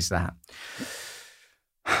recognize that.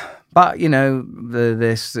 But, our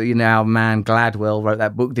man Gladwell wrote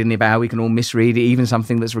that book, didn't he, about how we can all misread it, even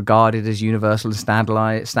something that's regarded as universal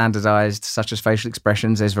and standardized, such as facial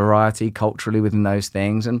expressions. There's variety culturally within those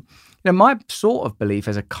things. And, my sort of belief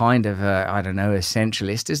as a kind of,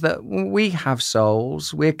 essentialist is that we have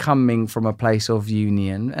souls. We're coming from a place of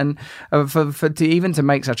union. And to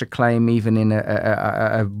make such a claim, even in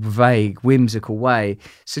a vague, whimsical way,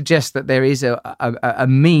 suggests that there is a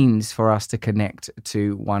means for us to connect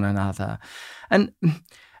to one another. And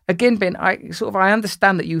again, Ben, I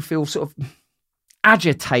understand that you feel sort of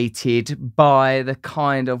agitated by the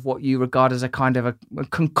kind of what you regard as a kind of a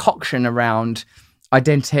concoction around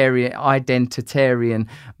identitarian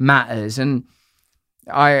matters, and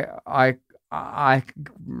I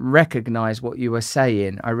recognize what you were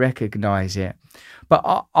saying. I recognize it, but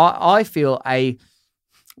I feel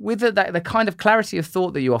with the kind of clarity of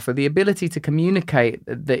thought that you offer, the ability to communicate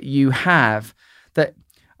that you have, that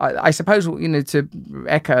I suppose, to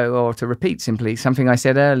echo or to repeat simply something I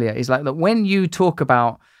said earlier, is like that when you talk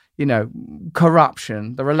about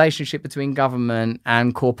corruption, the relationship between government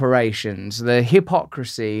and corporations, the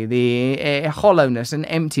hypocrisy, the hollowness and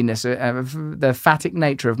emptiness of the emphatic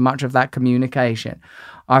nature of much of that communication,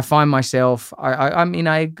 I find myself,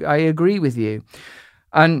 I agree with you.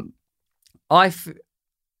 And I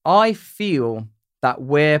feel that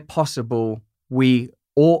where possible, we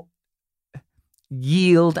ought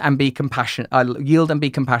yield and be compassionate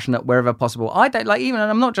wherever possible. I don't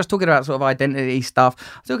I'm not just talking about sort of identity stuff.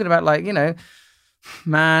 I'm talking about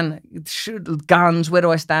guns. Where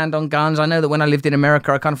do I stand on guns? I know that when I lived in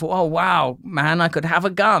America, I kind of thought, oh wow, man, I could have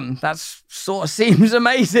a gun. That sort of seems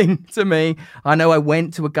amazing to me. I know I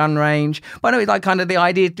went to a gun range, but I know it's kind of the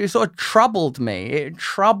idea sort of troubled me. It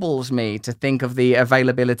troubles me to think of the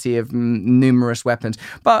availability of numerous weapons.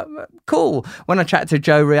 But cool. When I chat to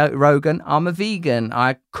Joe Rogan, I'm a vegan.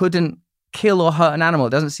 I couldn't kill or hurt an animal.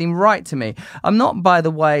 It doesn't seem right to me. I'm not, by the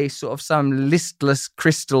way, sort of some listless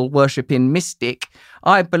crystal worshipping mystic.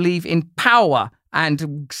 I believe in power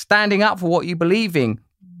and standing up for what you believe in.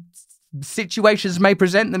 Situations may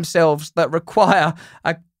present themselves that require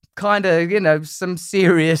a kind of, some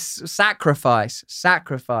serious sacrifice.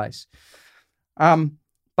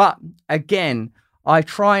 But again, I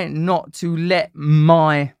try not to let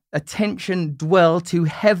my attention dwell too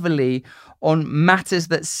heavily on matters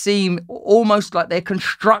that seem almost like they're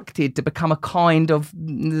constructed to become a kind of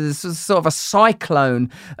sort of a cyclone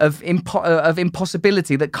of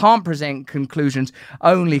impossibility that can't present conclusions,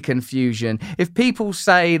 only confusion. If people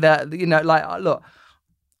say that, look,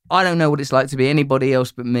 I don't know what it's like to be anybody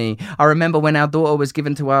else but me. I remember when our daughter was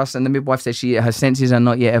given to us and the midwife said her senses are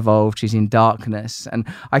not yet evolved, she's in darkness. And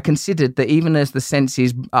I considered that even as the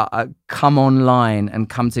senses come online and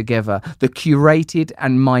come together, the curated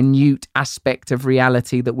and minute aspect of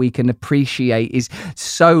reality that we can appreciate is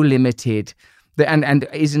so limited. And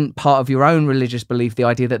isn't part of your own religious belief, the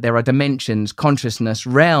idea that there are dimensions, consciousness,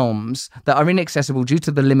 realms that are inaccessible due to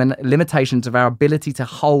the limitations of our ability to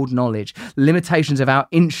hold knowledge, limitations of our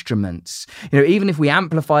instruments. Even if we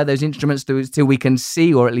amplify those instruments till we can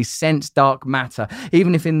see or at least sense dark matter,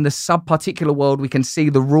 even if in the subparticular world we can see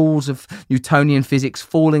the rules of Newtonian physics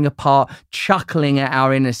falling apart, chuckling at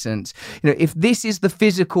our innocence. If this is the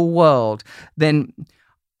physical world, then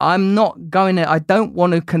I don't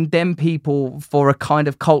want to condemn people for a kind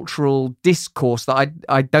of cultural discourse that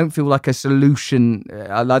I don't feel like a solution.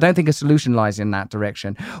 I don't think a solution lies in that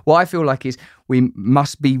direction. What I feel like is we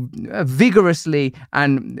must be vigorously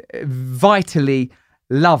and vitally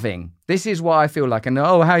loving. This is what I feel like. And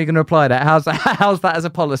how are you going to apply that? How's that as a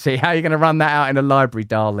policy? How are you going to run that out in a library,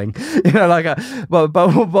 darling? But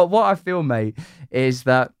what I feel, mate, is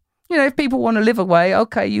that, if people want to live a way,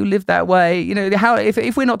 okay, you live that way.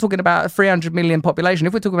 If we're not talking about a 300 million population,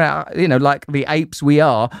 if we're talking about, like the apes we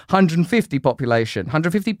are, 150 population,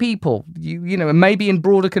 150 people, maybe in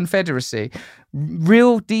broader confederacy,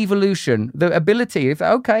 real devolution, the ability, if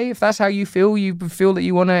that's how you feel that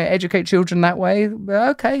you want to educate children that way,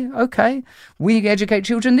 okay, we educate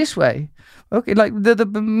children this way. Okay, like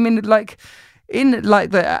in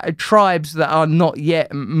the tribes that are not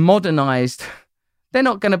yet modernized, they're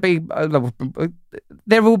not going to be,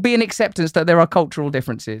 there will be an acceptance that there are cultural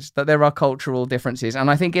differences. And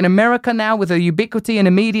I think in America now, with the ubiquity and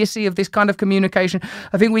immediacy of this kind of communication,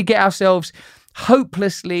 I think we get ourselves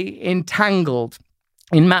hopelessly entangled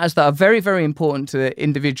in matters that are very, very important to the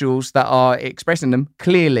individuals that are expressing them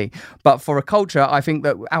clearly. But for a culture, I think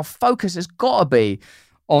that our focus has got to be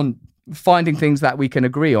on finding things that we can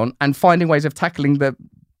agree on and finding ways of tackling the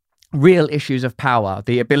real issues of power,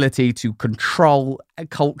 the ability to control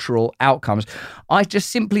cultural outcomes. I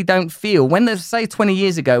just simply don't feel, say 20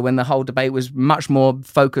 years ago, when the whole debate was much more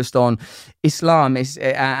focused on Islam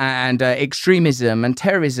and extremism and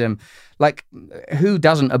terrorism, like, who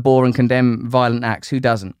doesn't abhor and condemn violent acts? Who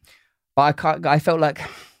doesn't? But I felt like,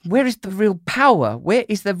 where is the real power? Where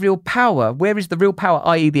is the real power? Where is the real power,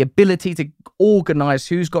 i.e. the ability to organise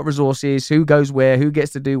who's got resources, who goes where, who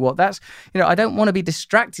gets to do what? That's, I don't want to be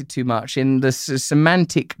distracted too much in the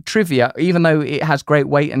semantic trivia, even though it has great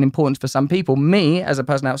weight and importance for some people. Me, as a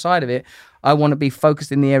person outside of it, I want to be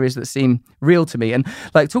focused in the areas that seem real to me. And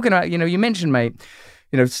like talking about, you mentioned, mate,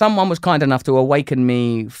 someone was kind enough to awaken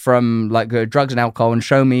me from drugs and alcohol and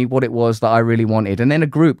show me what it was that I really wanted. And then a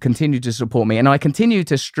group continued to support me. And I continue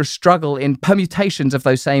to struggle in permutations of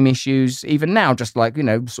those same issues, even now, just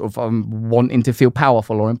wanting to feel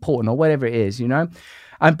powerful or important or whatever it is,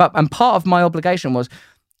 And part of my obligation was,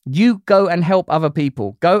 you go and help other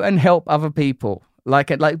people. Go and help other people.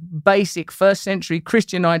 Like basic first century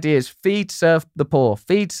Christian ideas: feed, serve the poor,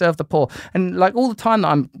 and like all the time that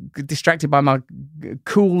I'm distracted by my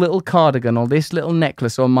cool little cardigan or this little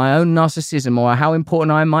necklace or my own narcissism or how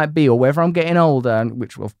important I might be or whether I'm getting older, and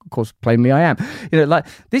which of course plainly I am.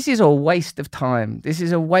 This is a waste of time.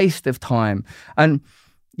 And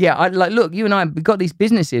yeah, look, you and I, we've got these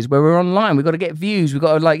businesses where we're online. We've got to get views. We've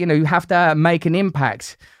got to you have to make an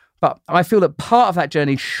impact. But I feel that part of that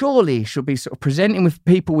journey surely should be sort of presenting with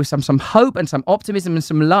people with some hope and some optimism and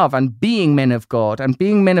some love and being men of God. And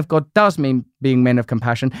being men of God does mean being men of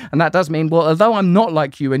compassion. And that does mean, well, although I'm not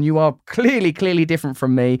like you and you are clearly different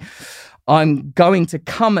from me, I'm going to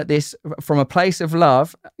come at this from a place of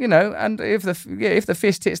love, and if the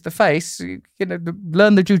fist hits the face,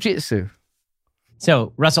 learn the jujitsu.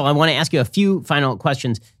 So, Russell, I want to ask you a few final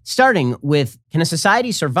questions, starting with, can a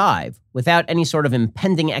society survive without any sort of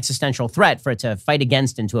impending existential threat for it to fight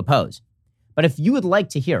against and to oppose? But if you would like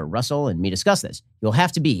to hear Russell and me discuss this, you'll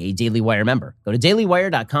have to be a Daily Wire member. Go to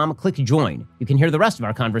dailywire.com, click join. You can hear the rest of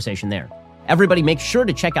our conversation there. Everybody make sure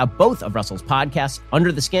to check out both of Russell's podcasts,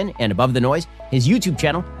 Under the Skin and Above the Noise, his YouTube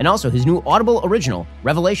channel, and also his new Audible original,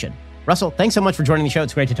 Revelation. Russell, thanks so much for joining the show.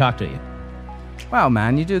 It's great to talk to you. Wow,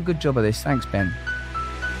 man, you do a good job of this. Thanks, Ben.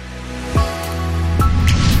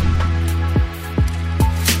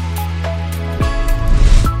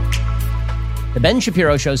 The Ben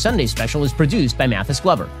Shapiro Show Sunday Special is produced by Mathis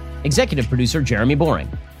Glover. Executive producer Jeremy Boring.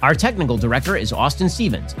 Our technical director is Austin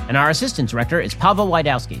Stevens, and our assistant director is Pavel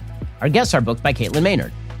Wydowski. Our guests are booked by Caitlin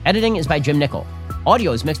Maynard. Editing is by Jim Nickel.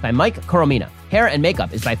 Audio is mixed by Mike Coromina. Hair and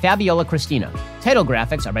makeup is by Fabiola Cristina. Title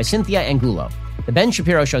graphics are by Cynthia Angulo. The Ben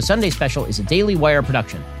Shapiro Show Sunday Special is a Daily Wire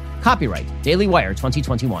production. Copyright Daily Wire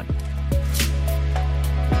 2021.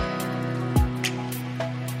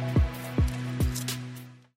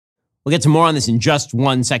 We'll get to more on this in just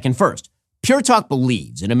 1 second. First, Pure Talk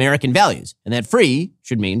believes in American values, and that free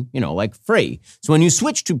should mean, like free. So when you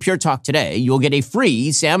switch to Pure Talk today, you'll get a free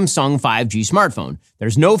Samsung 5G smartphone.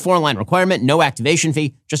 There's no 4-line requirement, no activation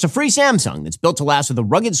fee, just a free Samsung that's built to last with a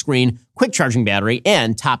rugged screen, quick charging battery,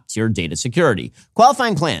 and top-tier data security.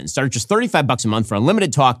 Qualifying plans start at just $35 a month for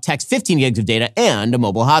unlimited talk, text, 15 gigs of data, and a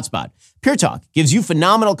mobile hotspot. Pure Talk gives you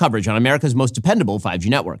phenomenal coverage on America's most dependable 5G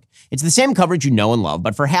network. It's the same coverage you know and love,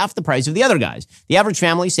 but for half the price of the other guys. The average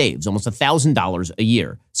family saves almost $1,000 a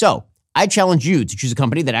year. So, I challenge you to choose a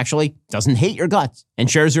company that actually doesn't hate your guts and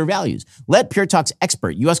shares your values. Let Pure Talk's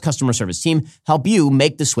expert U.S. customer service team help you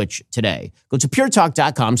make the switch today. Go to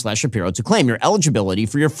puretalk.com/Shapiro to claim your eligibility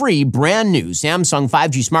for your free brand new Samsung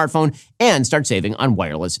 5G smartphone and start saving on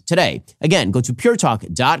wireless today. Again, go to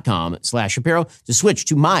puretalk.com/Shapiro to switch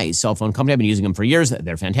to my cell phone company. I've been using them for years.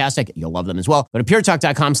 They're fantastic. You'll love them as well. Go to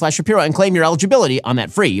puretalk.com/Shapiro and claim your eligibility on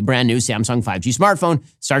that free brand new Samsung 5G smartphone.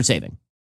 Start saving.